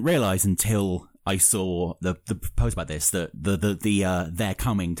didn't realize until I saw the post about this that the "They're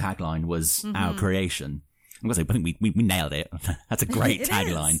coming" tagline was our creation. I'm gonna say, I think we nailed it. That's a great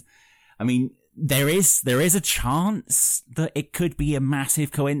tagline. Is. I mean, there is a chance that it could be a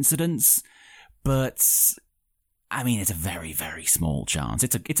massive coincidence, but I mean, it's a very, very small chance.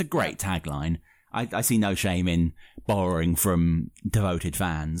 It's a great tagline. I see no shame in borrowing from devoted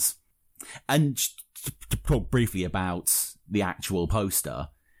fans. And to talk briefly about the actual poster,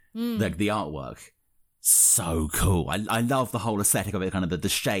 the artwork, so cool. I love the whole aesthetic of it, kind of the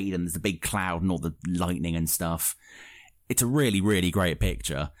shade and there's the big cloud and all the lightning and stuff. It's a really, really great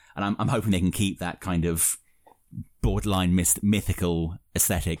picture. And I'm hoping they can keep that kind of borderline mythical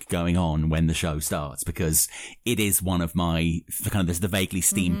aesthetic going on when the show starts, because it is one of my kind of the vaguely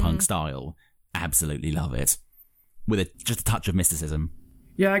steampunk style. Absolutely love it, with just a touch of mysticism.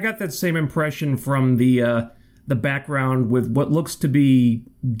 Yeah, I got that same impression from the background with what looks to be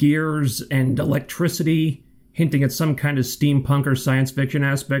gears and electricity, hinting at some kind of steampunk or science fiction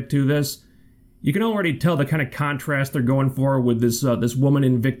aspect to this. You can already tell the kind of contrast they're going for with this woman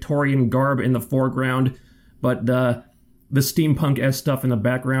in Victorian garb in the foreground, but the steampunk-esque stuff in the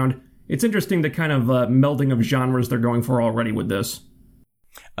background. It's interesting the kind of melding of genres they're going for already with this.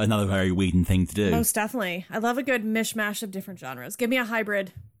 Another very Whedon thing to do. Most definitely. I love a good mishmash of different genres. Give me a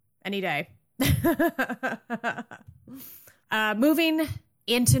hybrid any day. Moving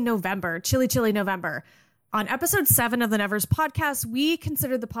into November, chilly November. On episode 7 of the Nevers podcast, we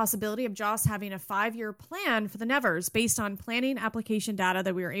considered the possibility of Joss having a 5-year plan for the Nevers based on planning application data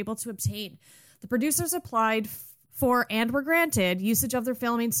that we were able to obtain. The producers applied for and were granted usage of their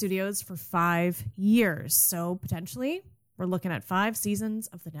filming studios for 5 years. So potentially, we're looking at 5 seasons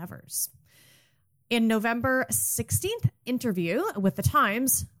of the Nevers. In November 16th interview with The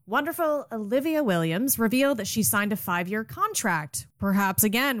Times, wonderful Olivia Williams revealed that she signed a 5-year contract. Perhaps,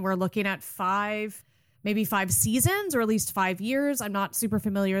 again, we're looking at 5 seasons or at least 5 years. I'm not super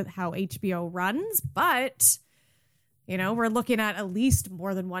familiar with how HBO runs, but, we're looking at least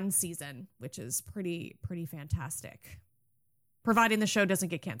more than one season, which is pretty fantastic. Providing the show doesn't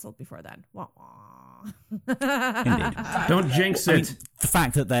get canceled before then. Wah, wah. Indeed. Don't jinx it. I mean, the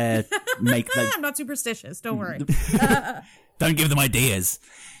fact that they're I'm not superstitious. Don't worry. Don't give them ideas.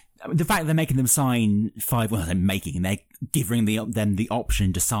 I mean, the fact that they're making them sign 5, they're giving them the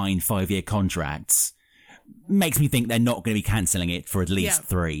option to sign 5-year contracts makes me think they're not going to be cancelling it for at least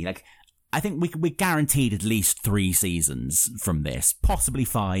 3. Like, I think we're guaranteed at least 3 seasons from this, possibly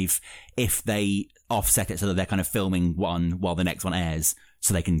 5 if they offset it so that they're kind of filming one while the next one airs,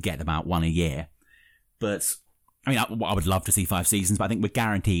 so they can get about 1 a year. But, I mean, I would love to see 5 seasons, but I think we're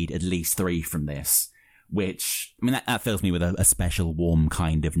guaranteed at least 3 from this, which, I mean, that fills me with a special warm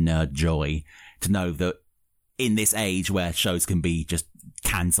kind of nerd joy to know that in this age where shows can be just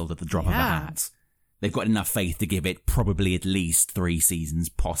cancelled at the drop of a hat, they've got enough faith to give it probably at least 3 seasons,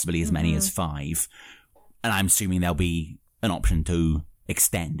 possibly as many as 5. And I'm assuming there'll be an option to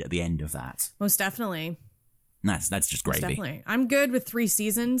extend at the end of that. Most definitely. That's just gravy. Most definitely. I'm good with 3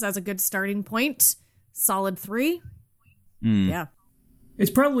 seasons as a good starting point. Solid 3. Yeah. It's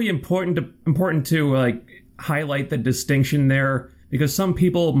probably important to highlight the distinction there, because some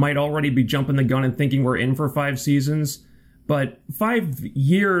people might already be jumping the gun and thinking we're in for 5 seasons, but 5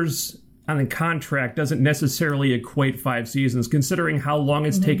 years on the contract doesn't necessarily equate 5 seasons, considering how long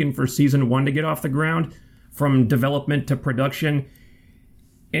it's taken for season 1 to get off the ground, from development to production.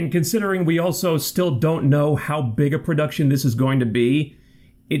 And considering we also still don't know how big a production this is going to be,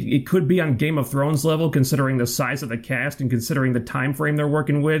 it could be on Game of Thrones level, considering the size of the cast and considering the time frame they're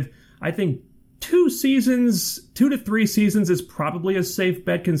working with. I think 2 to 3 seasons is probably a safe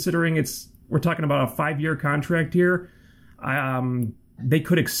bet, considering we're talking about a 5-year contract here. They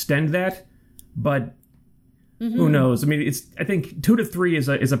could extend that, but who knows? I mean, I think 2 to 3 is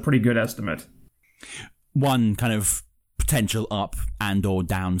a pretty good estimate. One kind of potential up and or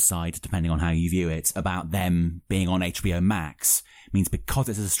downside, depending on how you view it, about them being on HBO Max means because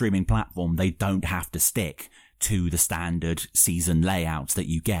it's a streaming platform, they don't have to stick to the standard season layouts that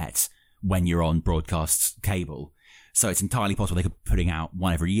you get when you're on broadcast cable. So it's entirely possible they could be putting out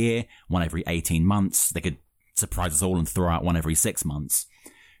one every year, one every 18 months. They could surprise us all and throw out one every 6 months.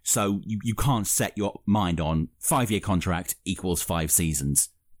 So you can't set your mind on 5-year contract equals 5 seasons.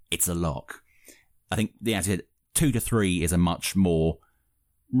 It's a lock. I think the answer 2 to 3 is a much more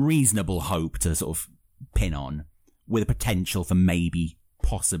reasonable hope to sort of pin on, with a potential for maybe,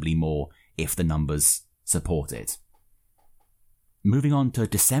 possibly more if the numbers support it. Moving on to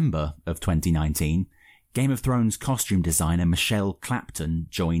December of 2019, Game of Thrones costume designer Michele Clapton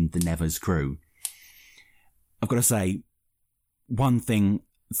joined the Nevers crew. I've got to say, one thing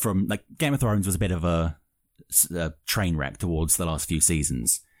from, Game of Thrones was a bit of a train wreck towards the last few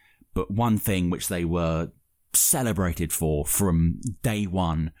seasons, but one thing which they were celebrated for from day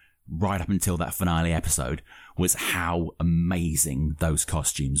one right up until that finale episode was how amazing those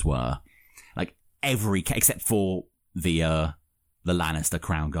costumes were. Except for the Lannister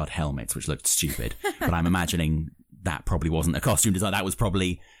Crown Guard helmets, which looked stupid. But I'm imagining that probably wasn't a costume design. That was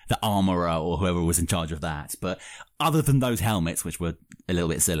probably the armorer or whoever was in charge of that. But other than those helmets, which were a little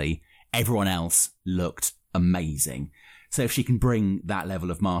bit silly, everyone else looked amazing. So if she can bring that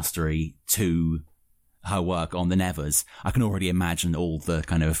level of mastery to her work on the Nevers, I can already imagine all the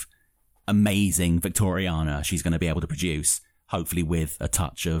kind of amazing Victoriana she's going to be able to produce, hopefully with a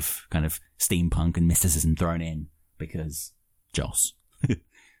touch of kind of steampunk and mysticism thrown in, because Joss.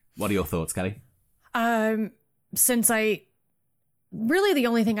 What are your thoughts, Kelly? Since really the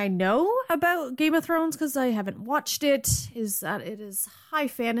only thing I know about Game of Thrones, because I haven't watched it, is that it is high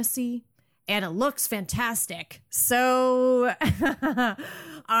fantasy and it looks fantastic. So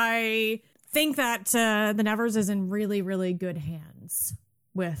I think that the Nevers is in really, really good hands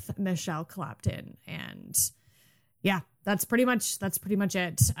with Michele Clapton. And yeah, that's pretty much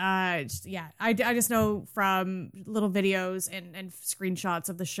it. I just know from little videos and screenshots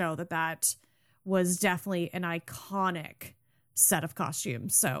of the show that was definitely an iconic set of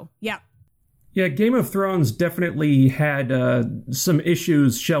costumes. So yeah. Yeah, Game of Thrones definitely had some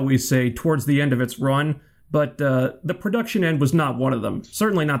issues, shall we say, towards the end of its run, but the production end was not one of them.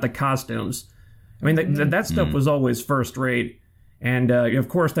 Certainly not the costumes. I mean, that stuff was always first rate. And, of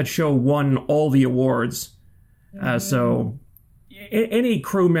course, that show won all the awards. So any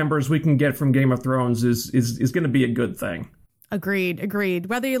crew members we can get from Game of Thrones is going to be a good thing. Agreed.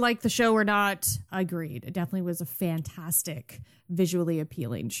 Whether you like the show or not, agreed. It definitely was a fantastic, visually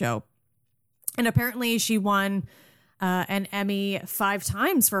appealing show. And apparently she won an Emmy 5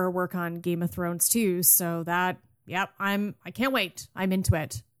 times for her work on Game of Thrones too. So I can't wait. I'm into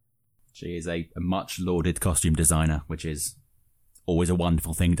it. She is a much lauded costume designer, which is always a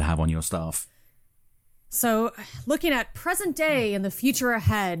wonderful thing to have on your staff. So looking at present day and the future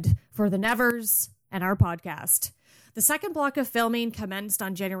ahead for the Nevers and our podcast. The second block of filming commenced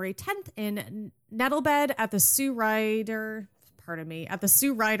on January 10th in Nettlebed at the Sue Ryder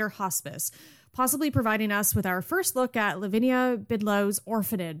Hospice, possibly providing us with our first look at Lavinia Bidlow's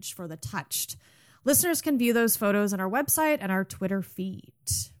orphanage for the touched. Listeners can view those photos on our website and our Twitter feed.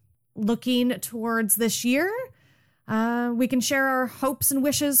 Looking towards this year, we can share our hopes and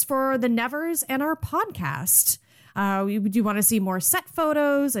wishes for the Nevers and our podcast. We do want to see more set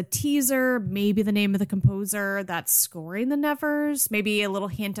photos, a teaser, maybe the name of the composer that's scoring the Nevers, maybe a little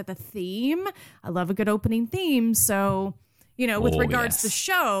hint at the theme. I love a good opening theme. So, with regards to the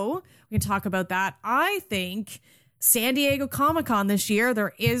show, we can talk about that. I think San Diego Comic-Con this year,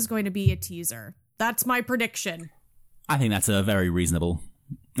 there is going to be a teaser. That's my prediction. I think that's a very reasonable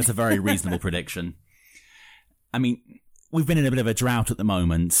prediction. I mean, we've been in a bit of a drought at the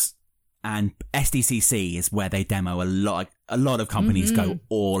moment, and SDCC is where they demo a lot of companies go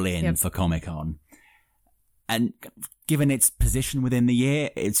all in for Comic-Con. And given its position within the year,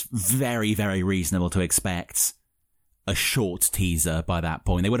 it's very, very reasonable to expect a short teaser by that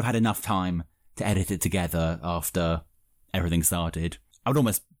point. They would have had enough time to edit it together after everything started. I would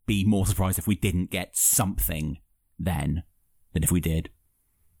almost be more surprised if we didn't get something then than if we did.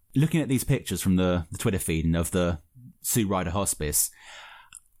 Looking at these pictures from the Twitter feed and of the Sue Ryder Hospice,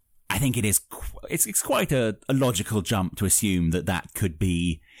 I think it is. It's quite a logical jump to assume that could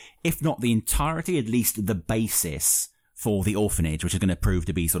be, if not the entirety, at least the basis for the orphanage, which is going to prove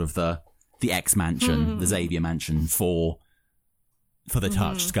to be sort of the X mansion, the Xavier mansion for the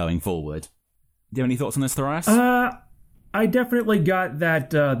Touched going forward. Do you have any thoughts on this, Thrice? I definitely got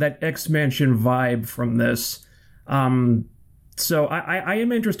that X Mansion vibe from this. So I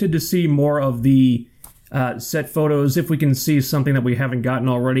am interested to see more of the set photos, if we can see something that we haven't gotten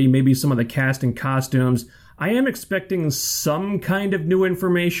already, maybe some of the cast and costumes. I am expecting some kind of new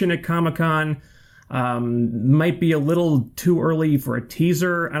information at Comic-Con. Might be a little too early for a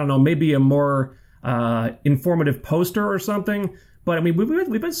teaser. I don't know, maybe a more informative poster or something. But I mean,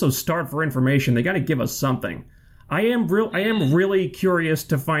 we've been so starved for information. They got to give us something. I am really curious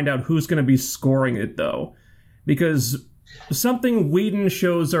to find out who's going to be scoring it, though, because something Whedon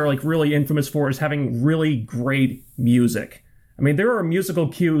shows are like really infamous for is having really great music. I mean, there are musical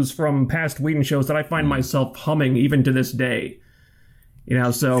cues from past Whedon shows that I find myself humming even to this day. You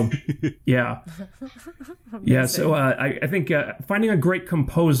know, so yeah, yeah. So I think finding a great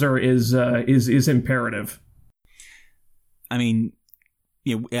composer is imperative. I mean,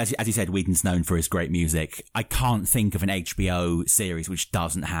 you know, as you said, Whedon's known for his great music. I can't think of an HBO series which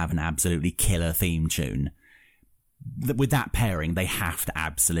doesn't have an absolutely killer theme tune. With that pairing, they have to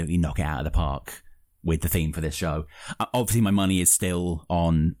absolutely knock it out of the park with the theme for this show. Obviously, my money is still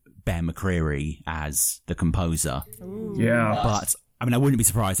on Ben McCreary as the composer. Ooh. Yeah. But, I mean, I wouldn't be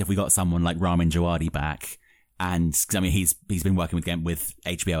surprised if we got someone like Ramin Djawadi back. And, I mean, he's been working with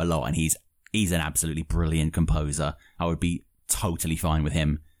HBO a lot, and he's an absolutely brilliant composer. I would be totally fine with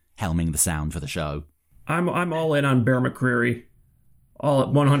him helming the sound for the show. I'm all in on Bear McCreary. All at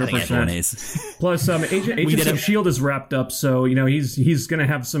 100%. I think everyone is. Plus, Agents of S.H.I.E.L.D. is wrapped up, so you know he's going to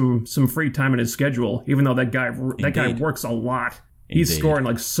have some free time in his schedule. Even though that guy works a lot, he's scoring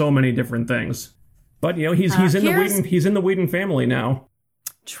like so many different things. But you know he's in the Whedon family now.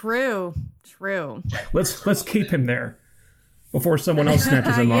 True. Let's keep him there before someone else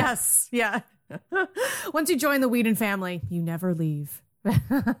snatches him up. Yes, yeah. Once you join the Whedon family, you never leave.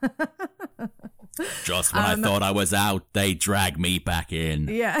 Just when I thought I was out, they drag me back in.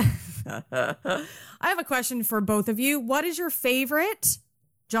 Yeah. I have a question for both of you. What is your favorite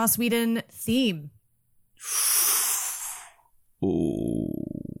Joss Whedon theme? Ooh.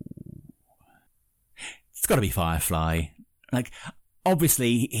 It's got to be Firefly. Like,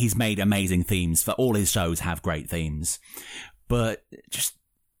 obviously, he's made amazing themes for all his shows have great themes, but just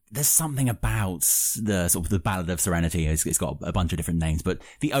there's something about the sort of the Ballad of Serenity. It's got a bunch of different names, but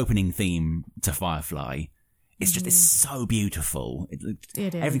the opening theme to Firefly is just it's so beautiful. It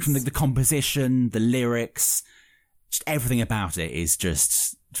is. Everything from the composition, the lyrics, just everything about it is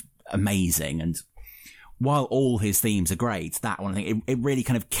just amazing. And while all his themes are great, that one, I think it really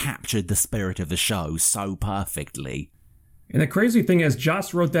kind of captured the spirit of the show so perfectly. And the crazy thing is,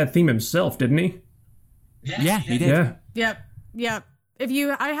 Joss wrote that theme himself, didn't he? Yeah, he did. Yeah. Yep.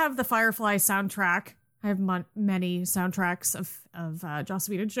 I have the Firefly soundtrack. I have many soundtracks of Joss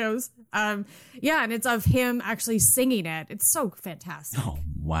Whedon shows. And it's of him actually singing it. It's so fantastic. Oh,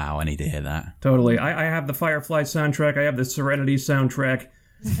 wow. I need to hear that. Totally. I have the Firefly soundtrack. I have the Serenity soundtrack.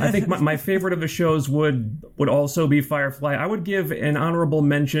 I think my favorite of the shows would also be Firefly. I would give an honorable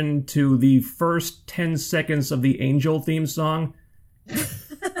mention to the first 10 seconds of the Angel theme song.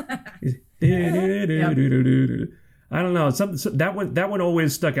 I don't know. That one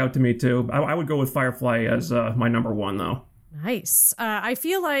always stuck out to me too. I would go with Firefly as my number one, though. Nice. I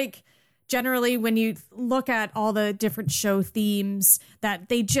feel like generally when you look at all the different show themes, that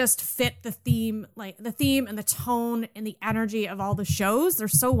they just fit the theme, like the theme and the tone and the energy of all the shows. They're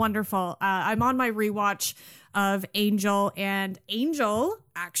so wonderful. I'm on my rewatch of Angel, and Angel,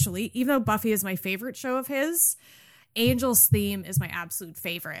 actually, even though Buffy is my favorite show of his, Angel's theme is my absolute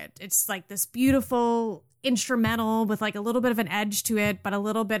favorite. It's like this beautiful instrumental with like a little bit of an edge to it, but a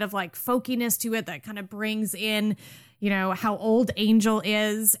little bit of like folkiness to it that kind of brings in, you know, how old Angel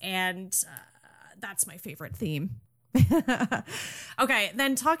is. And that's my favorite theme. Okay,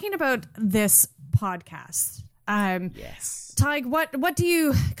 then talking about this podcast. Yes. Tig, what do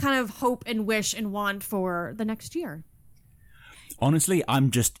you kind of hope and wish and want for the next year? Honestly,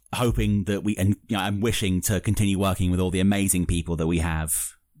 I'm just hoping that I'm wishing to continue working with all the amazing people that we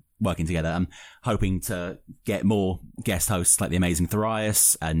have working together. I'm hoping to get more guest hosts like the amazing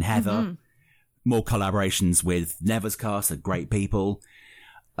Thrias and Heather, more collaborations with Never's Cast, are great people,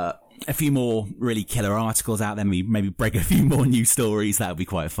 a few more really killer articles out there, maybe break a few more new stories. That would be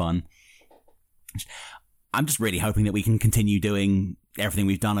quite fun. I'm just really hoping that we can continue doing everything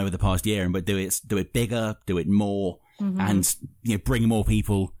we've done over the past year, but do it bigger, do it more, and bring more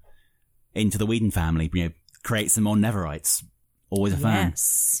people into the Whedon family. Create some more Neverites. Always a fan.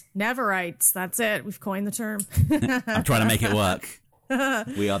 Yes. Neverites. That's it. We've coined the term. I'm trying to make it work.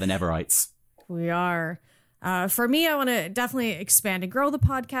 We are the Neverites. We are. For me, I want to definitely expand and grow the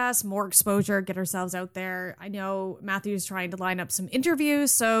podcast, more exposure, get ourselves out there. I know Matthew's trying to line up some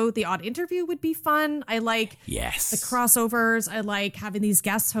interviews, so the odd interview would be fun. I like the crossovers. I like having these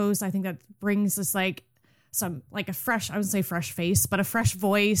guest hosts. I think that brings us a fresh, I wouldn't say fresh face, but a fresh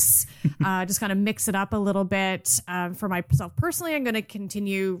voice, just kind of mix it up a little bit. For myself personally, I'm going to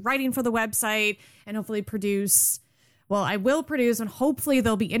continue writing for the website and hopefully I will produce, and hopefully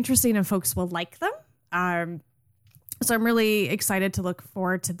they'll be interesting and folks will like them. So I'm really excited to look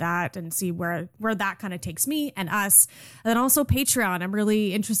forward to that and see where that kind of takes me and us. And then also Patreon. I'm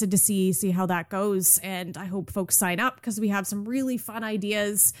really interested to see how that goes. And I hope folks sign up because we have some really fun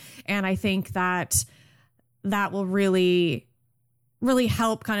ideas. And I think that will really, really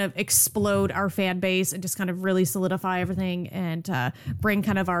help kind of explode our fan base and just kind of really solidify everything and bring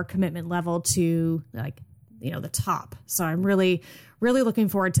kind of our commitment level to the top. So I'm really, really looking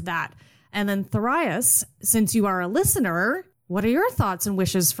forward to that. And then Tharias, since you are a listener, what are your thoughts and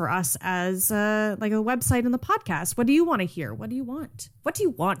wishes for us as a website and the podcast? What do you want to hear? What do you want? What do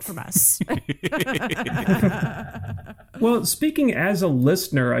you want from us? Well, speaking as a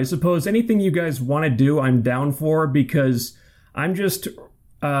listener, I suppose anything you guys want to do, I'm down for, because I'm just,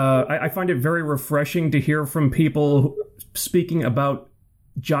 I find it very refreshing to hear from people speaking about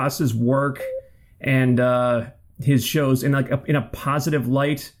Joss's work and his shows in a positive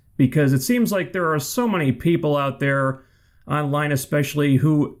light. Because it seems like there are so many people out there, online especially,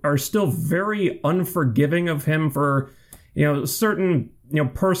 who are still very unforgiving of him for, certain,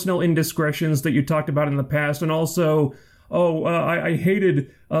 personal indiscretions that you talked about in the past. And also, I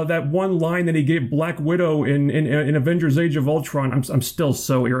hated that one line that he gave Black Widow in Avengers Age of Ultron. I'm still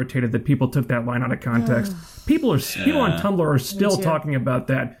so irritated that people took that line out of context. People on Tumblr are still talking about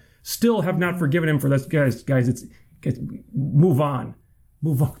that. Still have not forgiven him for this. Guys, move on.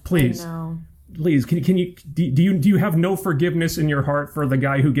 Move on, please. Please, can you do you have no forgiveness in your heart for the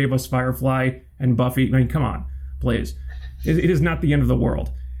guy who gave us Firefly and Buffy? I mean, come on, please. It is not the end of the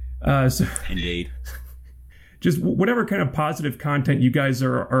world. Indeed. Just whatever kind of positive content you guys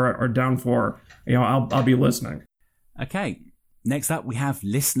are down for, I'll be listening. Okay. Next up, we have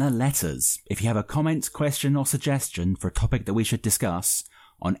listener letters. If you have a comment, question, or suggestion for a topic that we should discuss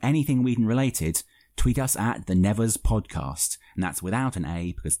on anything Whedon related, tweet us at the Nevers Podcast, and that's without an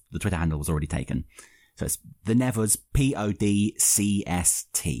A because the Twitter handle was already taken. So it's the Nevers, PODCST.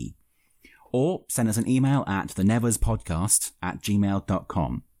 Or send us an email at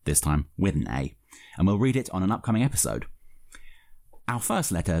theneverspodcast@gmail.com, this time with an A, and we'll read it on an upcoming episode. Our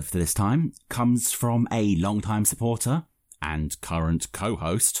first letter for this time comes from a long-time supporter and current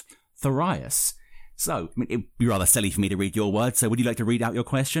co-host, Tharias. So, it'd be rather silly for me to read your words, so would you like to read out your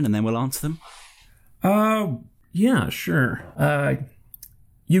question and then we'll answer them? Yeah, sure.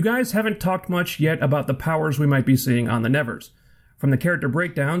 You guys haven't talked much yet about the powers we might be seeing on the Nevers. From the character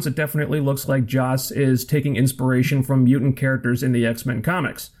breakdowns, it definitely looks like Joss is taking inspiration from mutant characters in the X-Men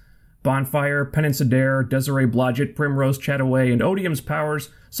comics. Bonfire, Penance Adair, Desiree Blodgett, Primrose Chataway, and Odium's powers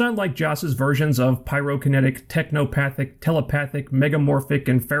sound like Joss's versions of pyrokinetic, technopathic, telepathic, megamorphic,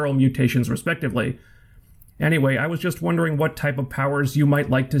 and feral mutations respectively. Anyway, I was just wondering what type of powers you might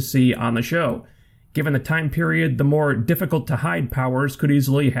like to see on the show. Given the time period, the more difficult-to-hide powers could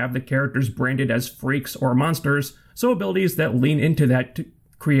easily have the characters branded as freaks or monsters, so abilities that lean into that to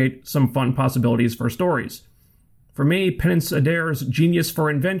create some fun possibilities for stories. For me, Penance Adair's genius for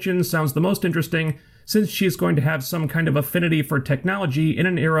invention sounds the most interesting, since she's going to have some kind of affinity for technology in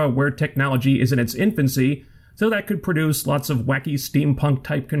an era where technology is in its infancy, so that could produce lots of wacky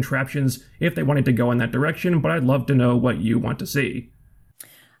steampunk-type contraptions if they wanted to go in that direction, but I'd love to know what you want to see.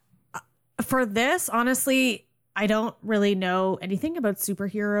 For this, honestly, I don't really know anything about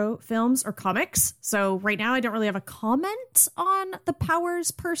superhero films or comics. So right now I don't really have a comment on the powers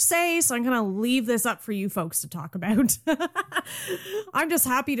per se. So I'm going to leave this up for you folks to talk about. I'm just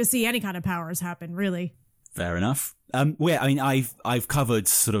happy to see any kind of powers happen, really. Fair enough. I've covered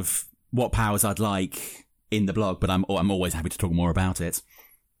sort of what powers I'd like in the blog, but I'm always happy to talk more about it.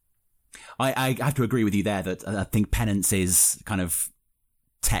 I have to agree with you there that I think Penance is kind of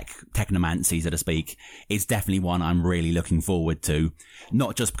technomancy, so to speak, is definitely one I'm really looking forward to.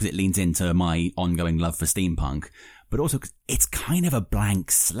 Not just because it leans into my ongoing love for steampunk, but also because it's kind of a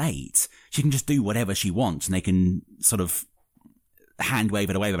blank slate. She can just do whatever she wants, and they can sort of hand wave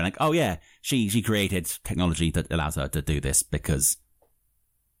it away. Like, oh yeah, she created technology that allows her to do this because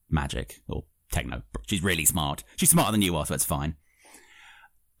magic or techno. She's really smart. She's smarter than you are, so it's fine.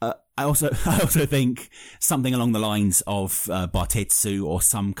 I also think something along the lines of Bartetsu or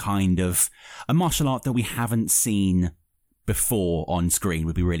some kind of a martial art that we haven't seen before on screen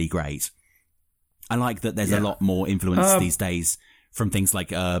would be really great. I like that there's a lot more influence these days from things like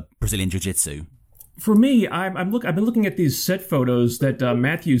Brazilian Jiu-Jitsu. For me, I've been looking at these set photos that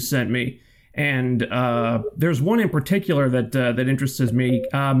Matthew sent me, and there's one in particular that interests me.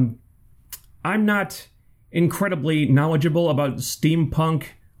 I'm not incredibly knowledgeable about steampunk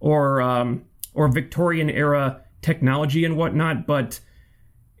or Victorian era technology and whatnot, but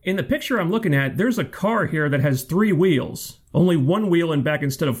in the picture I'm looking at, there's a car here that has 3 wheels, only 1 wheel in back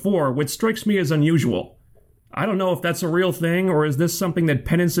instead of 4, which strikes me as unusual. I don't know if that's a real thing, or is this something that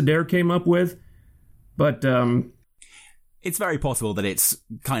Penn and Cedar came up with, but it's very possible that it's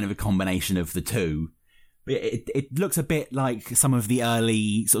kind of a combination of the two. It looks a bit like some of the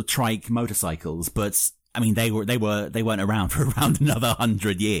early sort of trike motorcycles, but I mean they weren't around for around another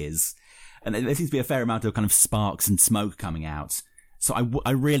 100 years, and there seems to be a fair amount of kind of sparks and smoke coming out. So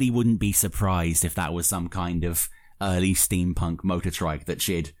I really wouldn't be surprised if that was some kind of early steampunk motor trike that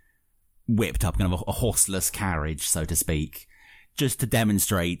she'd whipped up, kind of a horseless carriage, so to speak, just to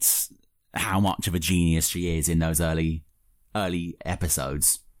demonstrate how much of a genius she is in those early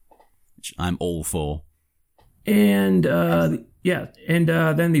episodes, which I'm all for. And then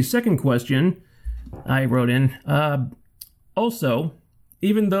the second question I wrote in, also,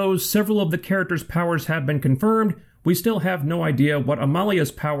 even though several of the characters' powers have been confirmed, we still have no idea what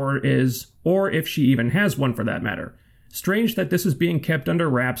Amalia's power is, or if she even has one for that matter. Strange that this is being kept under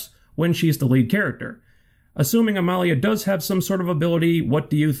wraps when she's the lead character. Assuming Amalia does have some sort of ability, what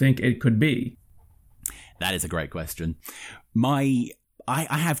do you think it could be? That is a great question. I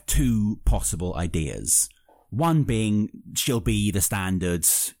have 2 possible ideas. One being she'll be the standard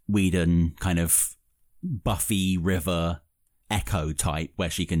Whedon kind of Buffy River Echo type, where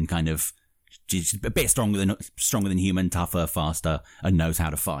she can kind of, she's a bit stronger than human, tougher, faster, and knows how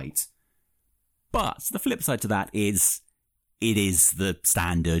to fight. But the flip side to that is it is the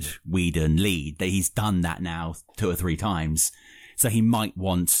standard Whedon lead. That he's done that now 2 or 3 times, so he might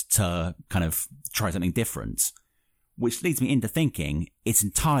want to kind of try something different. Which leads me into thinking it's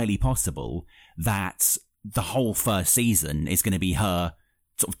entirely possible that the whole first season is going to be her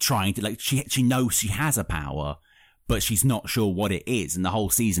sort of trying to, like, she knows she has a power, but she's not sure what it is, and the whole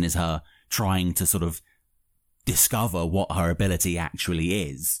season is her trying to sort of discover what her ability actually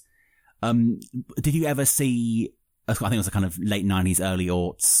is. Did you ever see, I think it was a kind of late 90s, early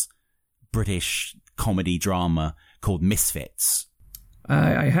aughts British comedy drama called Misfits?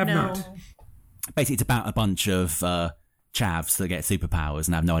 I have not. Basically, it's about a bunch of chavs that get superpowers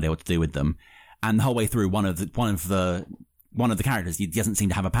and have no idea what to do with them. And the whole way through, one of the characters, he doesn't seem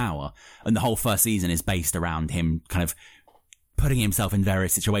to have a power, and the whole first season is based around him kind of putting himself in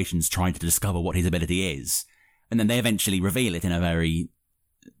various situations, trying to discover what his ability is, and then they eventually reveal it in a very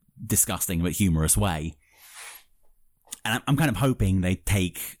disgusting but humorous way. And I'm kind of hoping they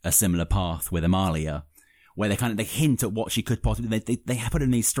take a similar path with Amalia, where they hint at what she could possibly, they put her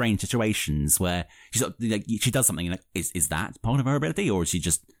in these strange situations where she does something like, is that part of her ability, or is she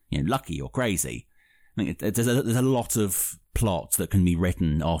just lucky or crazy? I think there's a lot of plot that can be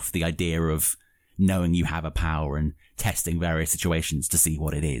written off the idea of knowing you have a power and testing various situations to see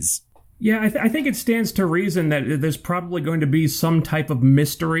what it is. Yeah, I think it stands to reason that there's probably going to be some type of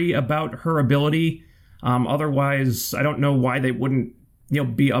mystery about her ability. Otherwise, I don't know why they wouldn't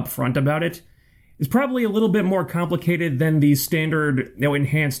be upfront about it. It's probably a little bit more complicated than the standard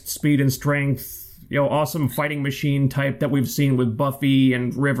enhanced speed and strength, awesome fighting machine type that we've seen with Buffy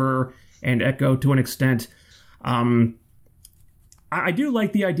and River and Echo to an extent. I do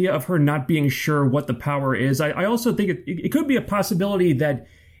like the idea of her not being sure what the power is. I also think it could be a possibility that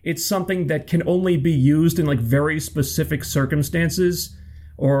it's something that can only be used in very specific circumstances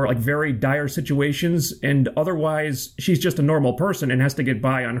or very dire situations, and otherwise she's just a normal person and has to get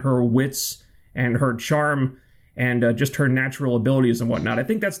by on her wits and her charm and just her natural abilities and whatnot. I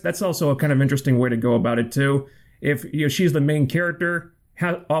think that's also a kind of interesting way to go about it too. If she's the main character,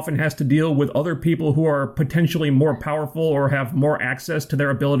 often has to deal with other people who are potentially more powerful or have more access to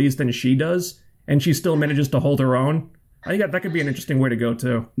their abilities than she does, and she still manages to hold her own. I think that could be an interesting way to go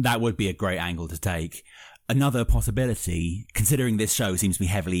too. That would be a great angle to take. Another possibility, considering this show seems to be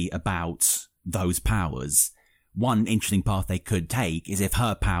heavily about those powers, one interesting path they could take is if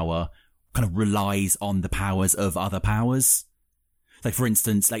her power kind of relies on the powers of other powers. Like, for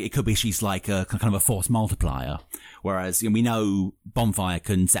instance, it could be she's like a kind of a force multiplier, whereas we know Bonfire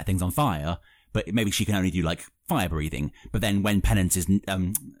can set things on fire, but maybe she can only do fire breathing. But then when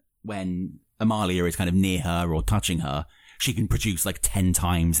when Amalia is kind of near her or touching her, she can produce like 10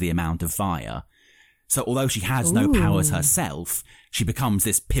 times the amount of fire. So although she has no powers herself, she becomes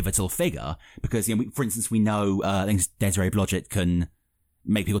this pivotal figure because, for instance, we know I think Desiree Blodgett can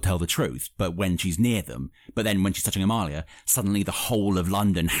make people tell the truth, but when she's near them, but then when she's touching Amalia, suddenly the whole of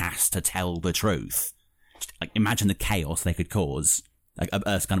London has to tell the truth. Like, imagine the chaos they could cause. Like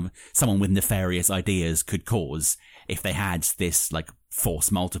kind of someone with nefarious ideas could cause if they had this like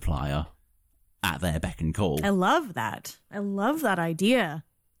force multiplier at their beck and call. I love that. I love that idea.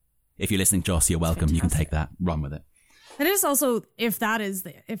 If you're listening, Joss, you're welcome. You can take that, run with it. And it is also, if that is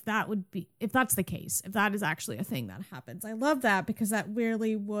the case, if that is actually a thing that happens, I love that because that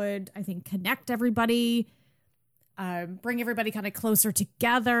really would, I think, connect everybody, bring everybody kind of closer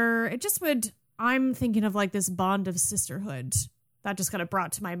together. It just would, I'm thinking of like this bond of sisterhood that just kind of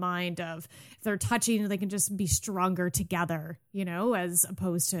brought to my mind of if they're touching, they can just be stronger together, as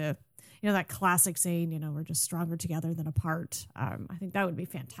opposed to, that classic saying, we're just stronger together than apart. I think that would be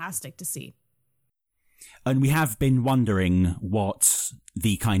fantastic to see. And we have been wondering what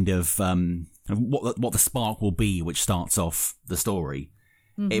the kind of, what the spark will be which starts off the story.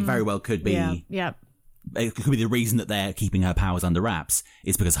 Mm-hmm. It very well could be. Yeah. It could be the reason that they're keeping her powers under wraps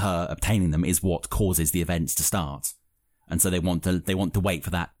is because her obtaining them is what causes the events to start. And so they want to wait for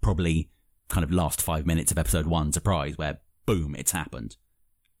that probably kind of last 5 minutes of episode 1 surprise where boom, it's happened.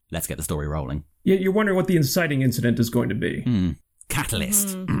 Let's get the story rolling. Yeah, you're wondering what the inciting incident is going to be.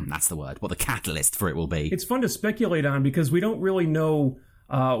 Catalyst. That's the word. What the catalyst for it will be. It's fun to speculate on because we don't really know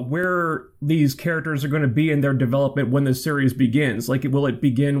where these characters are going to be in their development when the series begins. Like, will it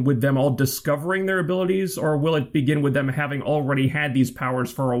begin with them all discovering their abilities, or will it begin with them having already had these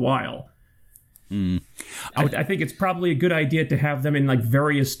powers for a while? I think it's probably a good idea to have them in like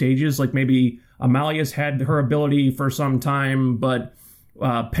various stages. Like maybe Amalia's had her ability for some time, but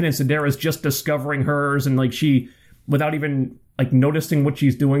Penacedera's just discovering hers, and like she, without even like noticing what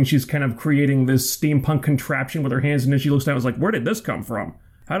she's doing, she's kind of creating this steampunk contraption with her hands, and then she looks down and is like, where did this come from?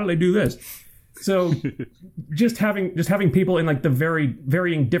 How do they do this? So just having people in like the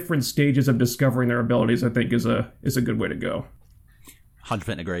varying different stages of discovering their abilities, I think is a good way to go.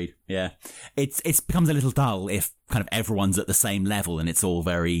 100% agreed. Yeah. It becomes a little dull if kind of everyone's at the same level and it's all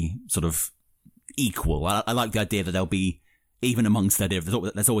very sort of equal. I like the idea that there'll be, even amongst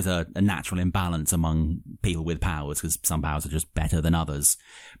there's always a natural imbalance among people with powers because some powers are just better than others.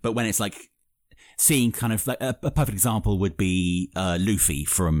 But when it's like seeing kind of like a perfect example would be Luffy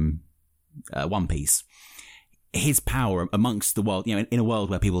from One Piece. His power amongst the world, in a world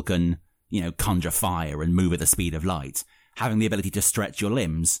where people can, conjure fire and move at the speed of light, having the ability to stretch your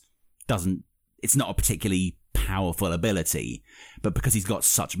limbs it's not a particularly powerful ability, but because he's got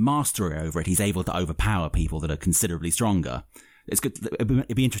such mastery over it, he's able to overpower people that are considerably stronger. It's good.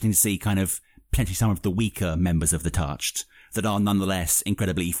 It'd be interesting to see kind of potentially some of the weaker members of the Touched that are nonetheless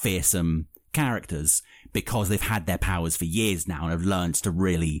incredibly fearsome characters because they've had their powers for years now and have learned to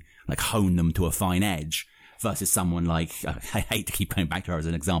really like hone them to a fine edge versus someone like, I hate to keep going back to her as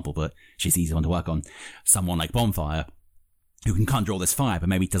an example, but she's the easy one to work on. Someone like Bonfire who can conjure all this fire, but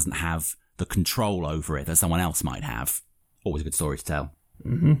maybe doesn't have the control over it that someone else might have. Always a good story to tell.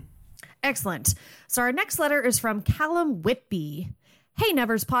 Mm-hmm. Excellent. So our next letter is from Callum Whitby. Hey,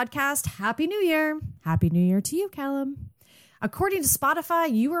 Nevers Podcast. Happy New Year. Happy New Year to you, Callum. According to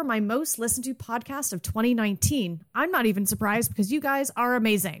Spotify, you are my most listened to podcast of 2019. I'm not even surprised because you guys are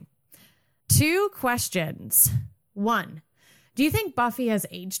amazing. 2 questions. 1, do you think Buffy has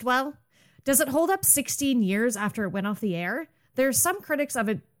aged well? Does it hold up 16 years after it went off the air? There's some critics of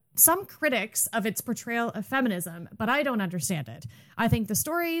its portrayal of feminism, but I don't understand it. I think the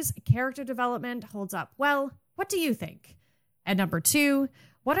story's character development holds up well. What do you think? And number 2,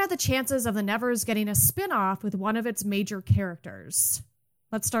 what are the chances of the Nevers getting a spin-off with one of its major characters?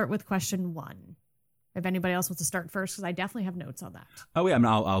 Let's start with question 1. If anybody else wants to start first, because I definitely have notes on that. Oh, yeah,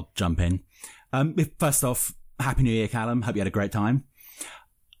 I'll jump in. First off, Happy New Year, Callum. Hope you had a great time.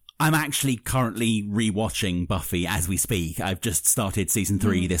 I'm actually currently rewatching Buffy as we speak. I've just started season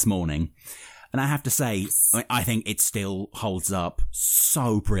 3 this morning. And I have to say, I think it still holds up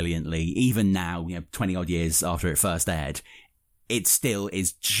so brilliantly. Even now, 20 odd years after it first aired, it still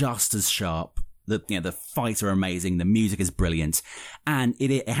is just as sharp. The fights are amazing. The music is brilliant. And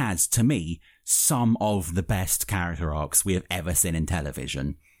it has, to me, some of the best character arcs we have ever seen in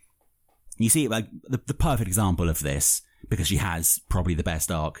television. You see, like the perfect example of this, because she has probably the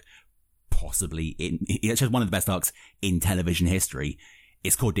best arc possibly she has one of the best arcs in television history,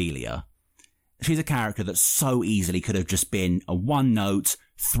 is Cordelia. She's a character that so easily could have just been a one-note,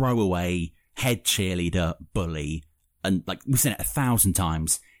 throwaway, head cheerleader, bully, and like we've seen it 1,000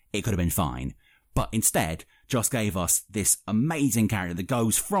 times, it could have been fine. But instead, Joss gave us this amazing character that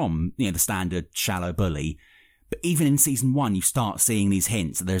goes from, the standard shallow bully, but even in season 1, you start seeing these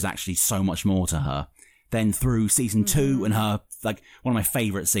hints that there's actually so much more to her. Then through season 2 and her, one of my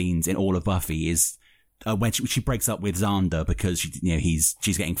favourite scenes in all of Buffy is when she breaks up with Xander because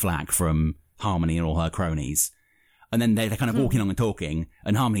she's getting flack from Harmony and all her cronies. And then they're kind of walking along and talking,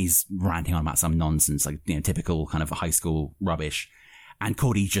 and Harmony's ranting on about some nonsense, typical kind of high school rubbish. And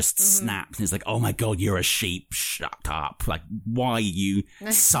Cordy just snaps and is like, oh my God, you're a sheep. Shut up. Why are you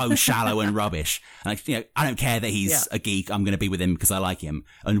so shallow and rubbish? And I don't care that he's a geek. I'm going to be with him because I like him.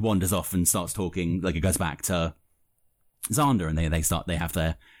 And wanders off and starts talking, it goes back to Xander, and they have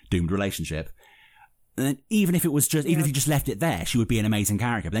their doomed relationship. And then even if you just left it there, she would be an amazing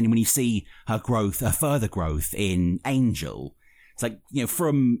character. But then when you see her growth, her further growth in Angel, it's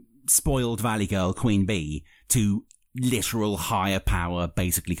from spoiled Valley Girl, Queen Bee, to literal higher power,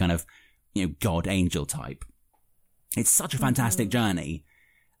 basically kind of, God angel type. It's such a fantastic journey.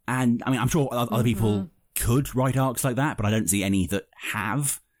 And I mean, I'm sure other people could write arcs like that, but I don't see any that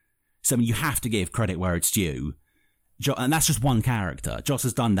have. So I mean, you have to give credit where it's due. And that's just one character. Joss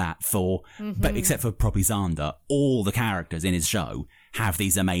has done that but except for probably Xander, all the characters in his show have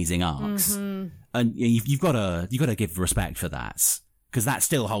these amazing arcs. And you've got to give respect for that. Because that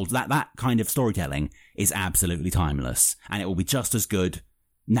still holds, that kind of storytelling is absolutely timeless. And it will be just as good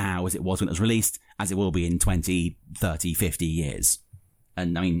now as it was when it was released, as it will be in 20, 30, 50 years.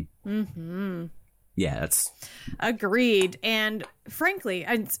 And I mean, yeah, that's... Agreed. And frankly,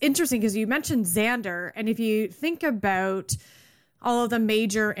 it's interesting because you mentioned Xander, and if you think about all of the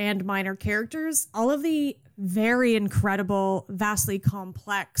major and minor characters, all of the very incredible, vastly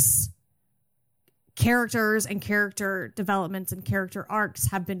complex characters and character developments and character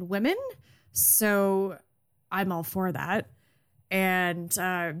arcs have been women. So I'm all for that. And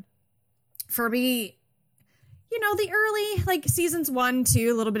for me, the early seasons 1,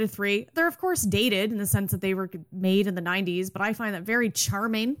 2, a little bit of 3, they're of course dated in the sense that they were made in the 90s, but I find that very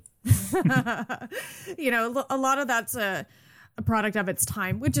charming. A lot of that's a product of its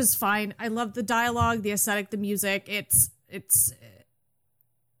time, which is fine. I love the dialogue, the aesthetic, the music. It's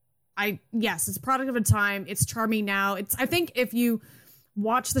a product of a time. It's charming now. I think if you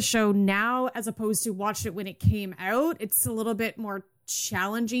watch the show now as opposed to watched it when it came out, it's a little bit more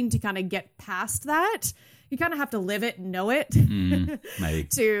challenging to kind of get past that. You kind of have to live it and know it maybe.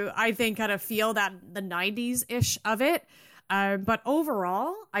 to, I think, kind of feel that the 90s-ish of it. But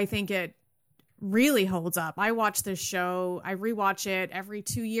overall, I think it really holds up. I watch this show. I rewatch it every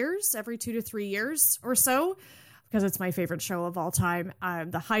 2 to 3 years or so, because it's my favorite show of all time.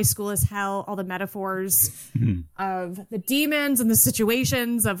 The high school is hell, all the metaphors of the demons and the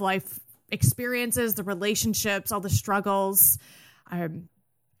situations of life experiences, the relationships, all the struggles.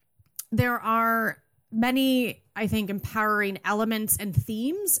 There are many, I think, empowering elements and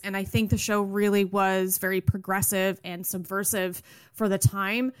themes, and I think the show really was very progressive and subversive for the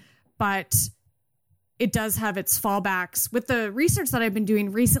time, but it does have its fallbacks. With the research that I've been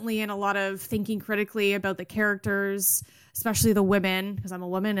doing recently and a lot of thinking critically about the characters, especially the women, because I'm a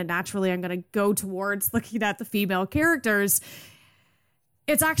woman and naturally I'm going to go towards looking at the female characters,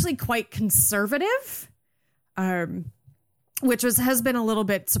 it's actually quite conservative, which has been a little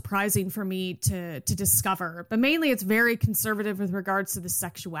bit surprising for me to discover. But mainly it's very conservative with regards to the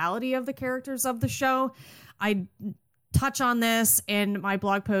sexuality of the characters of the show. I touch on this in my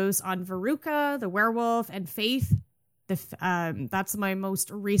blog post on Veruca, the werewolf, and Faith. That's my most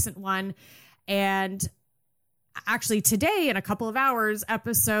recent one. And actually today, in a couple of hours,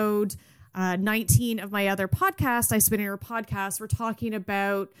 episode 19 of my other podcast, I Spin in Your Podcast, we're talking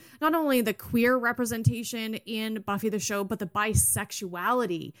about not only the queer representation in Buffy the show, but the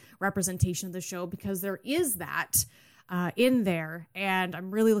bisexuality representation of the show, because there is that in there. And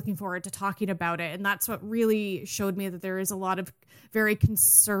I'm really looking forward to talking about it. And that's what really showed me that there is a lot of very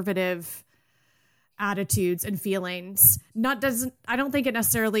conservative attitudes and feelings. I don't think it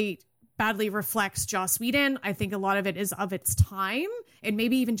necessarily badly reflects Joss Whedon. I think a lot of it is of its time, and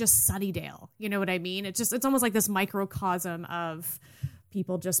maybe even just Sunnydale. You know what I mean? It's almost like this microcosm of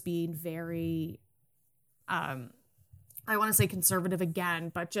people just being very, I want to say conservative again,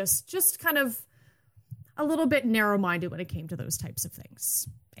 but just kind of a little bit narrow-minded when it came to those types of things.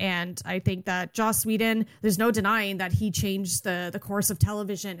 And I think that Joss Whedon, there's no denying that he changed the course of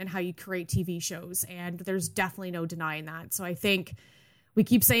television and how you create TV shows. And there's definitely no denying that. So I think we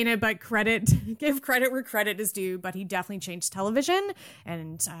keep saying it, but give credit where credit is due. But he definitely changed television,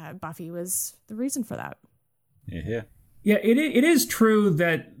 and Buffy was the reason for that. Yeah. Yeah, it is true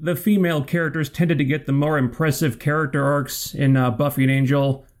that the female characters tended to get the more impressive character arcs in Buffy and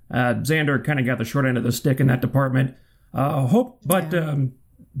Angel. Xander kind of got the short end of the stick in that department.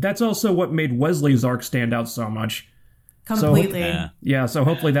 That's also what made Wesley's arc stand out so much. Completely. So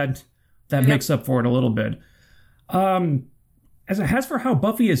hopefully that makes up for it a little bit. As for how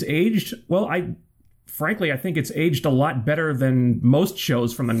Buffy has aged, well, I think it's aged a lot better than most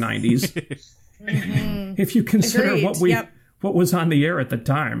shows from the 90s. If you consider what was on the air at the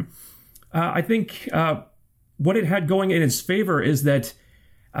time. I think what it had going in its favor is that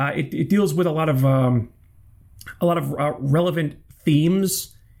it deals with a lot of relevant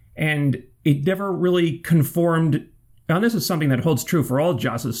themes, and it never really conformed. Now, this is something that holds true for all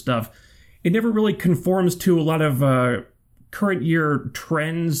Joss's stuff. It never really conforms to a lot of current year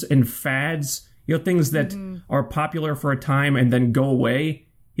trends and fads, things that are popular for a time and then go away.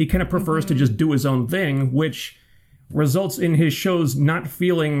 He kind of prefers to just do his own thing, which results in his shows not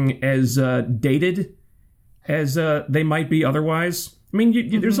feeling as dated as they might be otherwise. I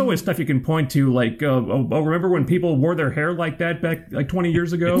mean, there's always stuff you can point to, like, remember when people wore their hair like that back like 20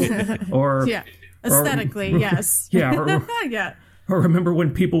 years ago? Or aesthetically, yes. Or remember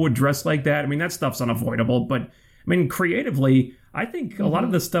when people would dress like that? I mean, that stuff's unavoidable. But, I mean, creatively, I think a lot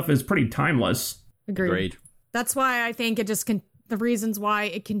of this stuff is pretty timeless. Agreed. That's why I think it just the reasons why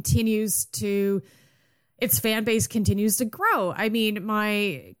it continues to, its fan base continues to grow. I mean,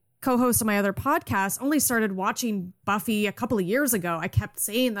 my co-host of my other podcast only started watching Buffy a couple of years ago. I kept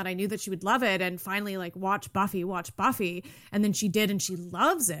saying that I knew that she would love it, and finally, like, watch Buffy. And then she did, and she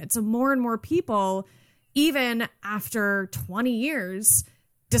loves it. So more and more people, even after 20 years,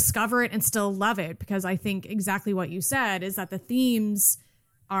 discover it and still love it, because I think exactly what you said is that the themes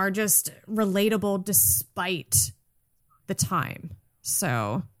are just relatable despite the time.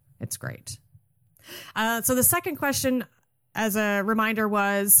 So it's great. So the second question, as a reminder,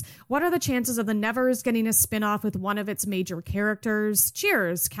 was, what are the chances of the Nevers getting a spinoff with one of its major characters?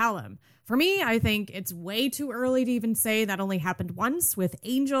 Cheers, Callum. For me, I think it's way too early to even say. That only happened once with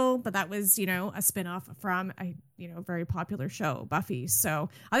Angel, but that was, a spinoff from a, very popular show, Buffy. So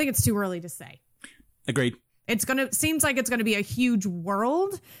I think it's too early to say. Agreed. Seems like it's going to be a huge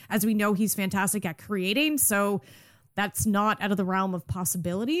world, as we know he's fantastic at creating. So that's not out of the realm of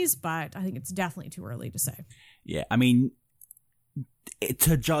possibilities, but I think it's definitely too early to say. Yeah, I mean,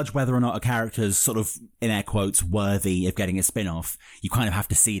 to judge whether or not a character is sort of, in air quotes, worthy of getting a spin-off, you kind of have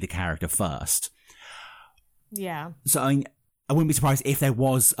to see the character first. Yeah. So, I mean, I wouldn't be surprised if there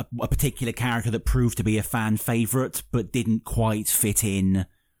was a particular character that proved to be a fan favourite, but didn't quite fit in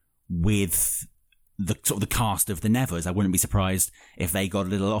with the sort of the cast of the Nevers. I wouldn't be surprised if they got a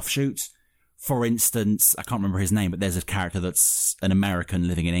little offshoot. For instance, I can't remember his name, but there's a character that's an American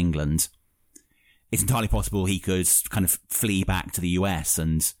living in England. It's entirely possible he could kind of flee back to the US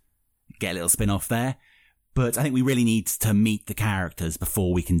and get a little spin-off there. But I think we really need to meet the characters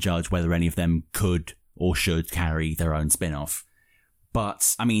before we can judge whether any of them could or should carry their own spin-off.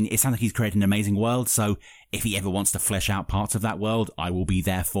 But, I mean, it sounds like he's created an amazing world, so if he ever wants to flesh out parts of that world, I will be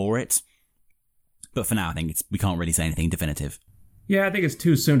there for it. But for now, I think we can't really say anything definitive. Yeah, I think it's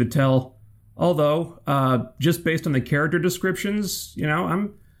too soon to tell. Although, just based on the character descriptions,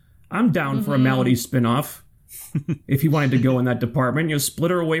 I'm down for a Malady spinoff. If he wanted to go in that department,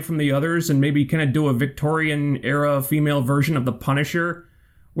 split her away from the others and maybe kind of do a Victorian era female version of the Punisher,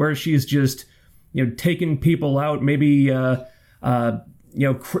 where she's just, taking people out. Maybe,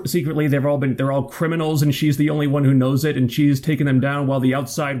 secretly they're all criminals and she's the only one who knows it, and she's taking them down while the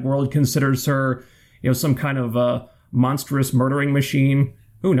outside world considers her, some kind of monstrous murdering machine.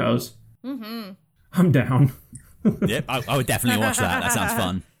 Who knows? Mm-hmm. I'm down. Yep, I would definitely watch that. That sounds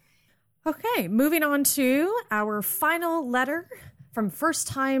fun. Okay, moving on to our final letter from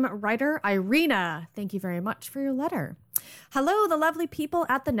first-time writer Irina. Thank you very much for your letter. Hello, the lovely people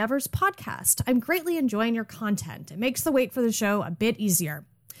at the Nevers podcast. I'm greatly enjoying your content. It makes the wait for the show a bit easier.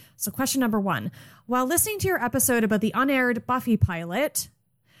 So question number 1. While listening to your episode about the unaired Buffy pilot,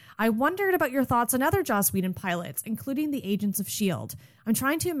 I wondered about your thoughts on other Joss Whedon pilots, including the Agents of S.H.I.E.L.D. I'm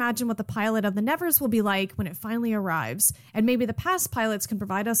trying to imagine what the pilot of the Nevers will be like when it finally arrives, and maybe the past pilots can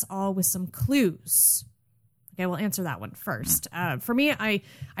provide us all with some clues. Okay, we'll answer that one first. For me, I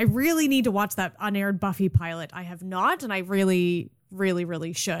really need to watch that unaired Buffy pilot. I have not, and I really, really,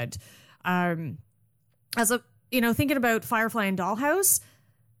 really should. Thinking about Firefly and Dollhouse,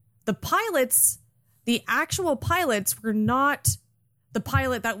 the actual pilots were not the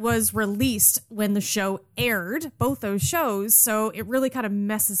pilot that was released when the show aired, both those shows. So it really kind of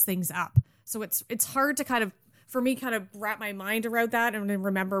messes things up. So it's hard to kind of wrap my mind around that and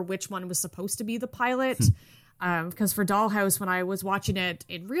remember which one was supposed to be the pilot. Because for Dollhouse, when I was watching it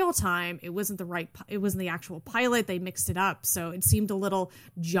in real time, it wasn't the actual pilot. They mixed it up, so it seemed a little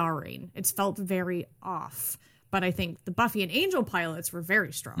jarring. It felt very off. But I think the Buffy and Angel pilots were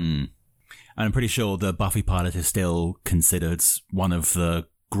very strong. And I'm pretty sure the Buffy pilot is still considered one of the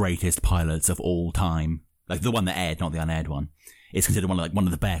greatest pilots of all time. Like the one that aired, not the unaired one. It's considered one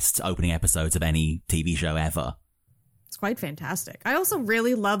of the best opening episodes of any TV show ever. It's quite fantastic. I also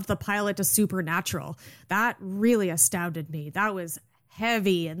really loved the pilot to Supernatural. That really astounded me. That was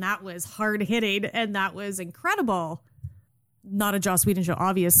heavy and that was hard hitting and that was incredible. Not a Joss Whedon show,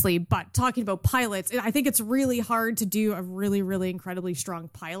 obviously, but talking about pilots, I think it's really hard to do a really, really incredibly strong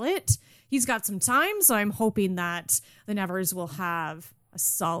pilot. He's got some time, so I'm hoping that the Nevers will have a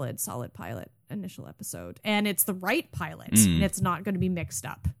solid pilot initial episode. And it's the right pilot, and it's not going to be mixed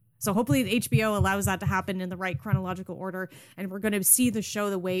up. So hopefully the HBO allows that to happen in the right chronological order, and we're going to see the show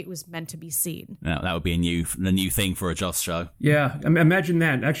the way it was meant to be seen. No, that would be a new thing for a Joss show. Yeah, imagine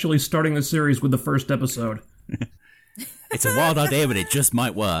that, actually starting the series with the first episode. It's a wild idea, but it just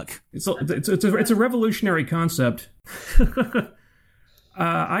might work. It's a revolutionary concept.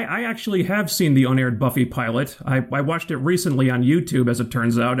 I actually have seen the unaired Buffy pilot. I watched it recently on YouTube, as it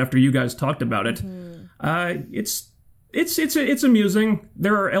turns out, after you guys talked about it. It's amusing.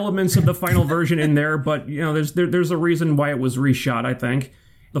 There are elements of the final version in there, but there's a reason why it was reshot. I think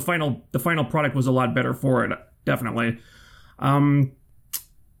the final product was a lot better for it. Definitely.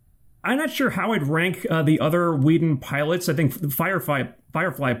 I'm not sure how I'd rank the other Whedon pilots. I think the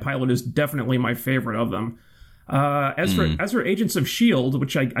Firefly pilot is definitely my favorite of them. As for Agents of S.H.I.E.L.D.,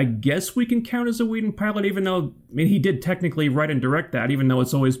 which I guess we can count as a Whedon pilot, even though he did technically write and direct that, even though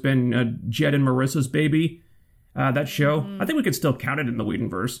it's always been Jed and Marissa's baby. That show, I think we could still count it in the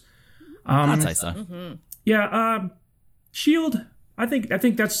Whedonverse. I'd say so. Yeah, S.H.I.E.L.D., I think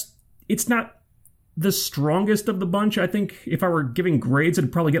it's not the strongest of the bunch. I think if I were giving grades,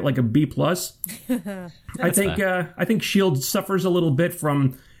 it'd probably get like a B+. I think S.H.I.E.L.D. suffers a little bit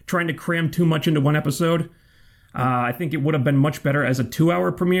from trying to cram too much into one episode. I think it would have been much better as a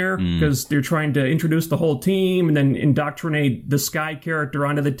 2-hour premiere because they're trying to introduce the whole team and then indoctrinate the Sky character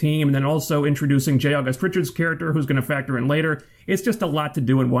onto the team and then also introducing J. August Richards' character who's going to factor in later. It's just a lot to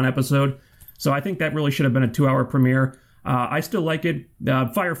do in one episode. So I think that really should have been a 2-hour premiere. I still like it.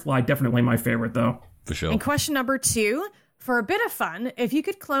 Firefly, definitely my favorite, though. For sure. And question number 2, for a bit of fun, if you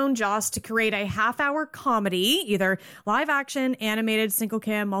could clone Joss to create a half-hour comedy, either live action, animated, single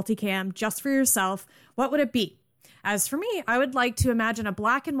cam, multicam, just for yourself, what would it be? As for me, I would like to imagine a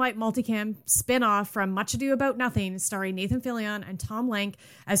black and white multicam spin-off from Much Ado About Nothing, starring Nathan Fillion and Tom Lenk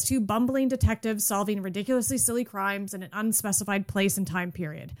as 2 bumbling detectives solving ridiculously silly crimes in an unspecified place and time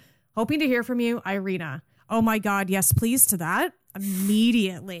period. Hoping to hear from you, Irina. Oh my God, yes, please to that.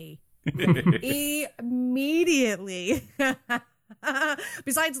 Immediately. Immediately.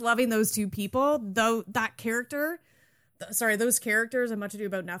 Besides loving those 2 people, though, those characters and Much Ado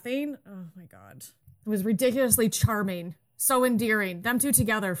About Nothing. Oh my God. It was ridiculously charming. So endearing. Them 2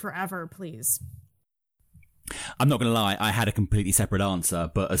 together forever, please. I'm not going to lie, I had a completely separate answer,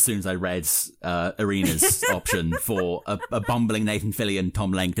 but as soon as I read Irina's option for a bumbling Nathan Fillion,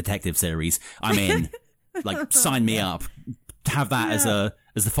 Tom Lenk detective series, I'm in. Like, sign me up. Have that as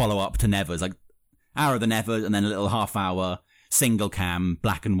the follow-up to Nevers. Like, Hour of the Nevers, and then a little half-hour, single cam,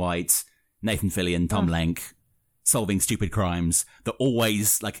 black and white, Nathan Fillion, Tom Lenk, solving stupid crimes that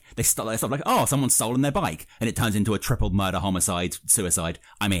always, like, they start like, oh, someone's stolen their bike, and it turns into a triple murder, homicide, suicide.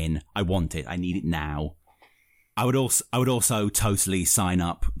 I'm in. I want it. I need it now. I would also totally sign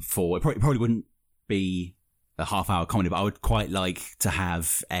up for, it probably wouldn't be a half-hour comedy, but I would quite like to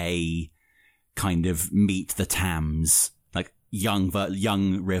have a kind of Meet the Tams, like young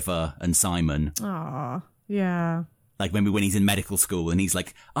River and Simon. Aw, yeah. Like maybe when he's in medical school and he's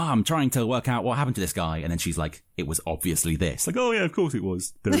like, I'm trying to work out what happened to this guy. And then she's like, it was obviously this. Like, oh yeah, of course it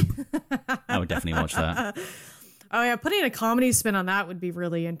was. I would definitely watch that. Oh yeah, putting a comedy spin on that would be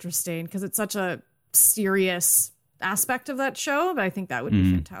really interesting because it's such a serious aspect of that show, but I think that would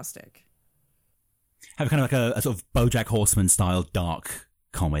be fantastic. Have kind of like a sort of BoJack Horseman style dark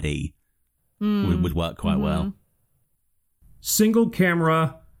comedy would work quite well. Single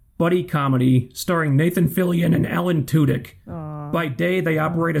camera buddy comedy starring Nathan Fillion and Alan Tudyk. Aww. By day, they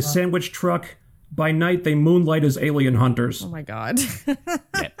operate a sandwich truck. By night, they moonlight as alien hunters. Oh my God.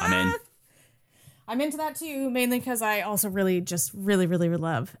 Yeah, I'm in. I'm into that too, mainly because I also really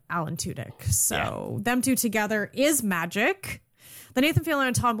love Alan Tudyk. So them 2 together is magic. The Nathan Fillion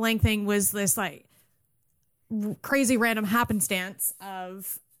and Tom Lenk thing was this like crazy random happenstance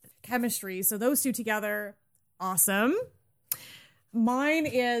of chemistry. So those 2 together, awesome. Mine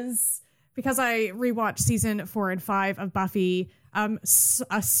is because I rewatched season 4 and 5 of Buffy.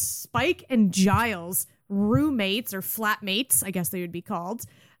 Spike and Giles, roommates or flatmates, I guess they would be called,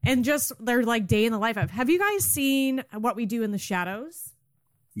 and just their like day in the life of. Have you guys seen What We Do in the Shadows?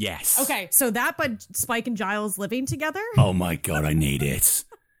 Yes. Okay, so that, but Spike and Giles living together. Oh my God, I need it.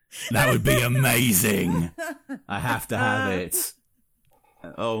 That would be amazing. I have to have it.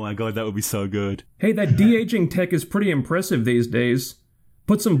 Oh my God, that would be so good. Hey, that de-aging tech is pretty impressive these days.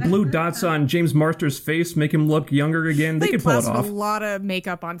 Put some blue dots on James Marsters' face, make him look younger again. They can pull it off. A lot of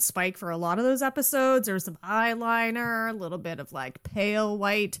makeup on Spike for a lot of those episodes. There was some eyeliner, a little bit of like pale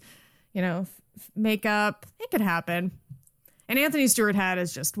white, makeup. It could happen. And Anthony Stewart Head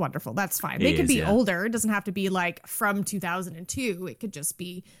is just wonderful. That's fine. They could be older. It doesn't have to be like from 2002. It could just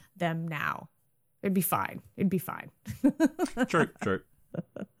be them now. It'd be fine. True.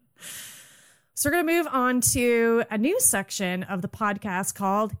 So we're going to move on to a new section of the podcast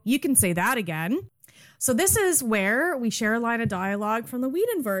called You Can Say That Again. So this is where we share a line of dialogue from the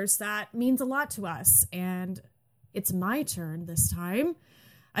Whedonverse that means a lot to us. And it's my turn this time.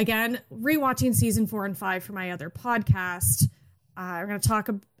 Again, rewatching season 4 and 5 for my other podcast. We're going to talk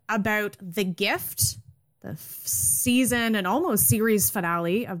about The Gift, the season and almost series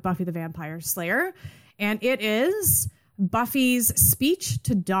finale of Buffy the Vampire Slayer. And it is Buffy's speech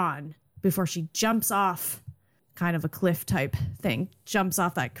to Dawn before she jumps off kind of a cliff type thing, jumps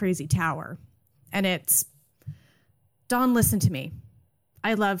off that crazy tower. And it's, Dawn, listen to me.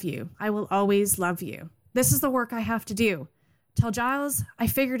 I love you. I will always love you. This is the work I have to do. Tell Giles I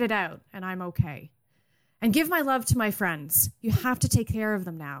figured it out and I'm okay. And give my love to my friends. You have to take care of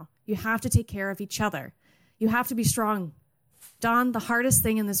them now. You have to take care of each other. You have to be strong. Dawn, the hardest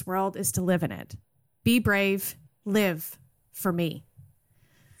thing in this world is to live in it. Be brave. Live for me.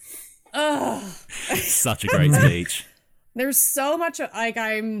 Ugh. Such a great speech. There's so much, like,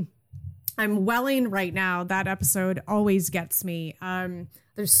 I'm welling right now. That episode always gets me.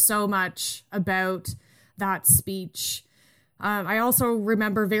 There's so much about that speech. I also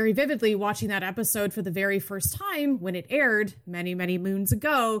remember very vividly watching that episode for the very first time when it aired many, many moons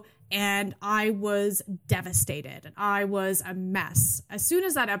ago, and I was devastated and I was a mess. As soon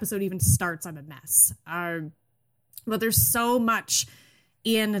as that episode even starts, I'm a mess. But there's so much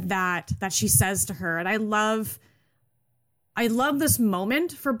in that she says to her, and I love this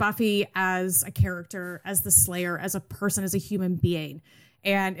moment for Buffy as a character, as the Slayer, as a person, as a human being.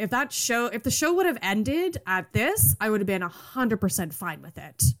 And if the show would have ended at this, I would have been 100% fine with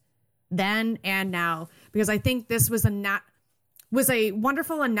it then and now, because I think this was a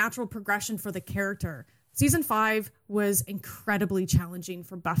wonderful and natural progression for the character. Season 5 was incredibly challenging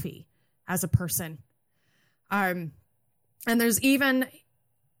for Buffy as a person. And there's even,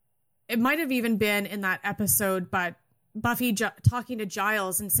 it might have even been in that episode, but Buffy talking to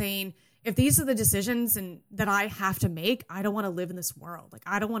Giles and saying, if these are the decisions that I have to make, I don't want to live in this world. Like,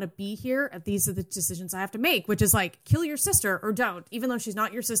 I don't want to be here if these are the decisions I have to make, which is like, kill your sister or don't, even though she's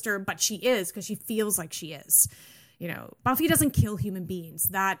not your sister, but she is because she feels like she is. Buffy doesn't kill human beings.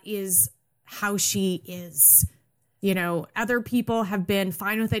 That is how she is. Other people have been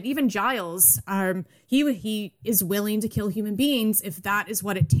fine with it. Even Giles, he is willing to kill human beings if that is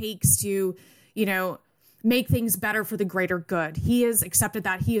what it takes to, make things better for the greater good. He has accepted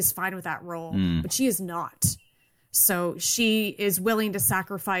that. He is fine with that role, but she is not. So she is willing to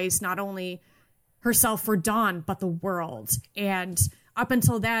sacrifice not only herself for Dawn, but the world. And up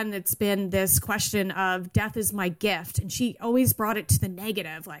until then, it's been this question of death is my gift. And she always brought it to the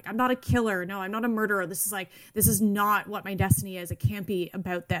negative. Like, I'm not a killer. No, I'm not a murderer. This is not what my destiny is. It can't be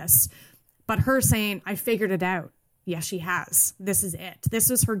about this. But her saying, I figured it out. Yes, she has. This is it. This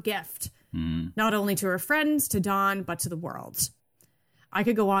was her gift. Not only to her friends, to Dawn, but to the world. I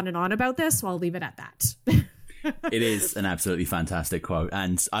could go on and on about this, so I'll leave it at that. It is an absolutely fantastic quote,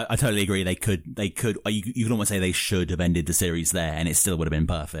 and I totally agree. They could. You can almost say they should have ended the series there, and it still would have been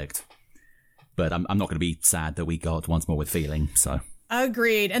perfect. But I'm not going to be sad that we got Once More with Feeling. So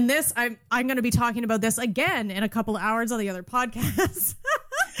agreed. And this, I'm going to be talking about this again in a couple of hours on the other podcast.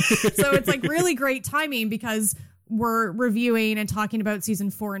 So it's like really great timing because we're reviewing and talking about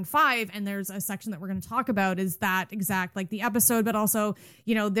season 4 and 5, and there's a section that we're going to talk about is that exact, like the episode, but also,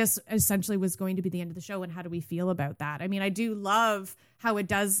 this essentially was going to be the end of the show, and how do we feel about that? I mean, I do love how it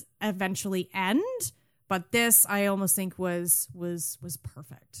does eventually end, but this I almost think was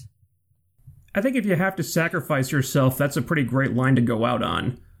perfect. I think if you have to sacrifice yourself, that's a pretty great line to go out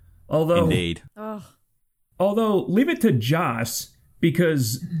on. Indeed. Although, leave it to Joss,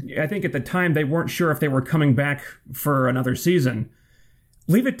 because I think at the time they weren't sure if they were coming back for another season.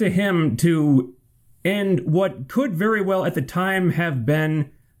 Leave it to him to end what could very well at the time have been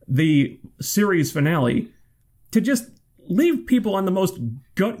the series finale to just leave people on the most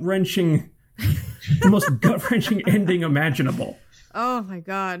gut-wrenching ending imaginable. Oh my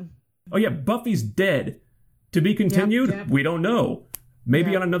God. Oh yeah, Buffy's dead. To be continued? Yep. We don't know.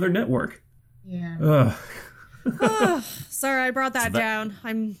 Maybe on another network. Yeah. Sorry, I brought that down.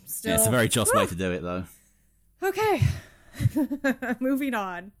 I'm still... Yeah, it's a very just way to do it, though. Okay. Moving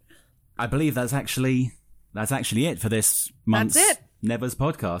on. I believe that's actually it for this month's Nevers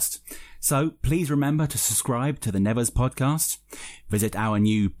podcast. So please remember to subscribe to the Nevers podcast, visit our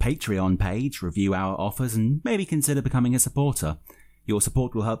new Patreon page, review our offers, and maybe consider becoming a supporter. Your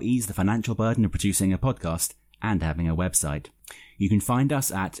support will help ease the financial burden of producing a podcast and having a website. You can find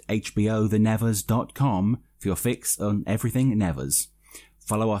us at hbothenevers.com for your fix on everything Nevers.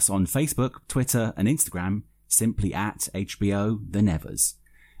 Follow us on Facebook, Twitter, and Instagram, simply at hbothenevers.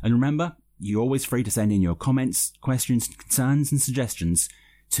 And remember, you're always free to send in your comments, questions, concerns, and suggestions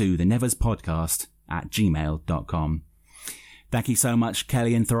to theneverspodcast@gmail.com. Thank you so much,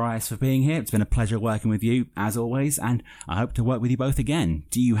 Kelly and Thrias, for being here. It's been a pleasure working with you, as always, and I hope to work with you both again.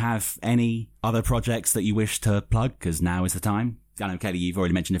 Do you have any other projects that you wish to plug? Because now is the time. I know, Kelly, you've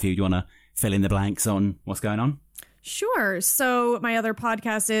already mentioned a few. Do you want to fill in the blanks on what's going on? Sure. So my other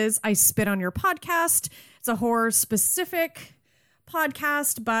podcast is I Spit on Your Podcast. It's a horror-specific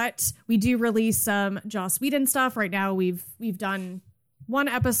podcast, but we do release some Joss Whedon stuff. Right now, we've done one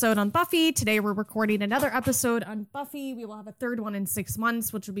episode on Buffy. Today we're recording another episode on Buffy. We will have a third one in 6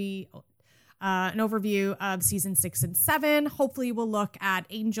 months, which will be an overview of season 6 and 7. Hopefully we'll look at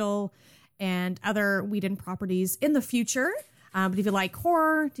Angel and other Whedon properties in the future. But if you like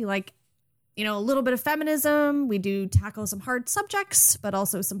horror, do you like, a little bit of feminism, we do tackle some hard subjects, but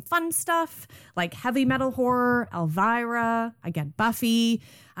also some fun stuff like heavy metal horror, Elvira, again, Buffy.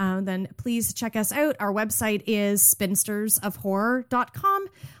 Then please check us out. Our website is spinstersofhorror.com.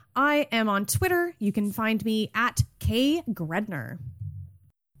 I am on Twitter. You can find me at kgredner.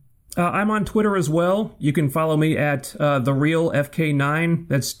 I'm on Twitter as well. You can follow me at TheRealFK9.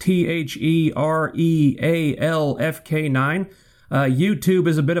 That's TheRealFK9. YouTube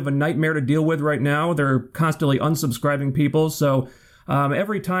is a bit of a nightmare to deal with right now. They're constantly unsubscribing people, so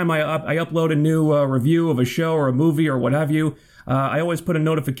every time I upload a new review of a show or a movie or what have you, I always put a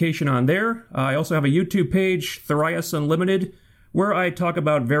notification on there. I also have a YouTube page, Thrias Unlimited, where I talk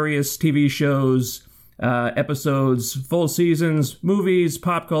about various TV shows, episodes, full seasons, movies,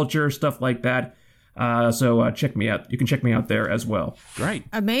 pop culture, stuff like that. So check me out. You can check me out there as well. Great.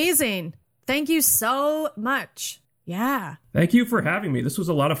 Amazing. Thank you so much. Yeah. Thank you for having me. This was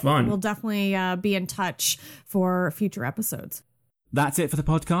a lot of fun. We'll definitely be in touch for future episodes. That's it for the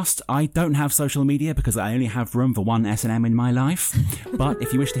podcast. I don't have social media because I only have room for one S&M in my life. But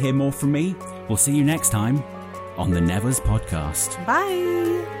if you wish to hear more from me, we'll see you next time on the Nevers Podcast. Bye.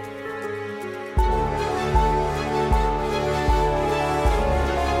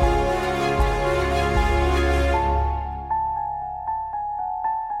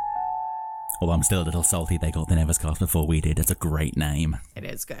 Although I'm still a little salty they got the Nevers Cast before we did. It's a great name. It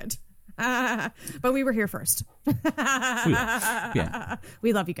is good. But we were here first. Yeah.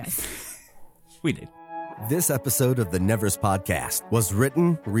 We love you guys. We did. This episode of the Nevers Podcast was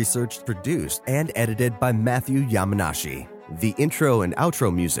written, researched, produced, and edited by Matthew Yamanashi. The intro and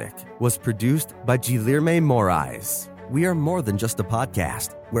outro music was produced by Guilherme Moraes. We are more than just a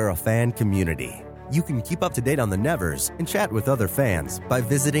podcast. We're a fan community. You can keep up to date on the Nevers and chat with other fans by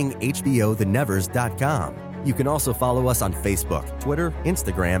visiting hbothenevers.com. You can also follow us on Facebook, Twitter,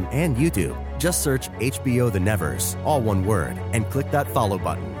 Instagram, and YouTube. Just search HBO The Nevers, all one word, and click that follow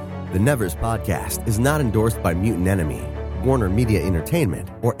button. The Nevers Podcast is not endorsed by Mutant Enemy, Warner Media Entertainment,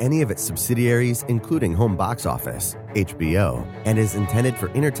 or any of its subsidiaries, including Home Box Office, HBO, and is intended for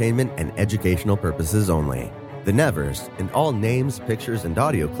entertainment and educational purposes only. The Nevers and all names, pictures, and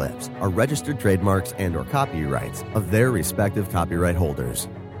audio clips are registered trademarks and or copyrights of their respective copyright holders.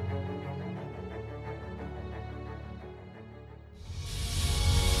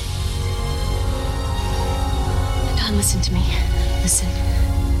 Don, listen to me. Listen.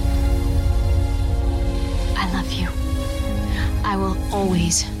 I love you. I will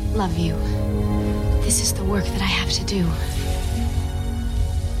always love you. This is the work that I have to do.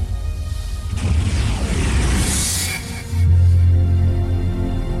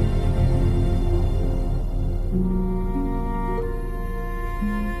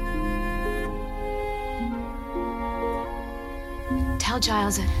 Tell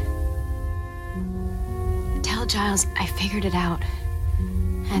Giles I figured it out.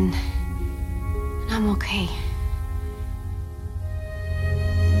 And I'm okay.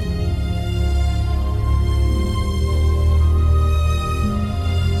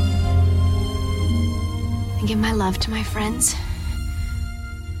 and give my love to my friends.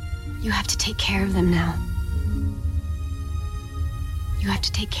 You have to take care of them now. You have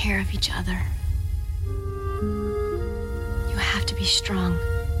to take care of each other. You have to be strong.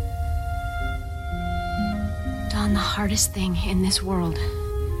 Dawn, the hardest thing in this world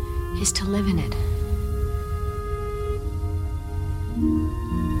is to live in it.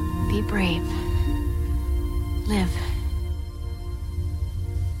 Be brave. Live.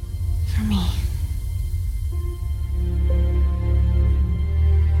 For me.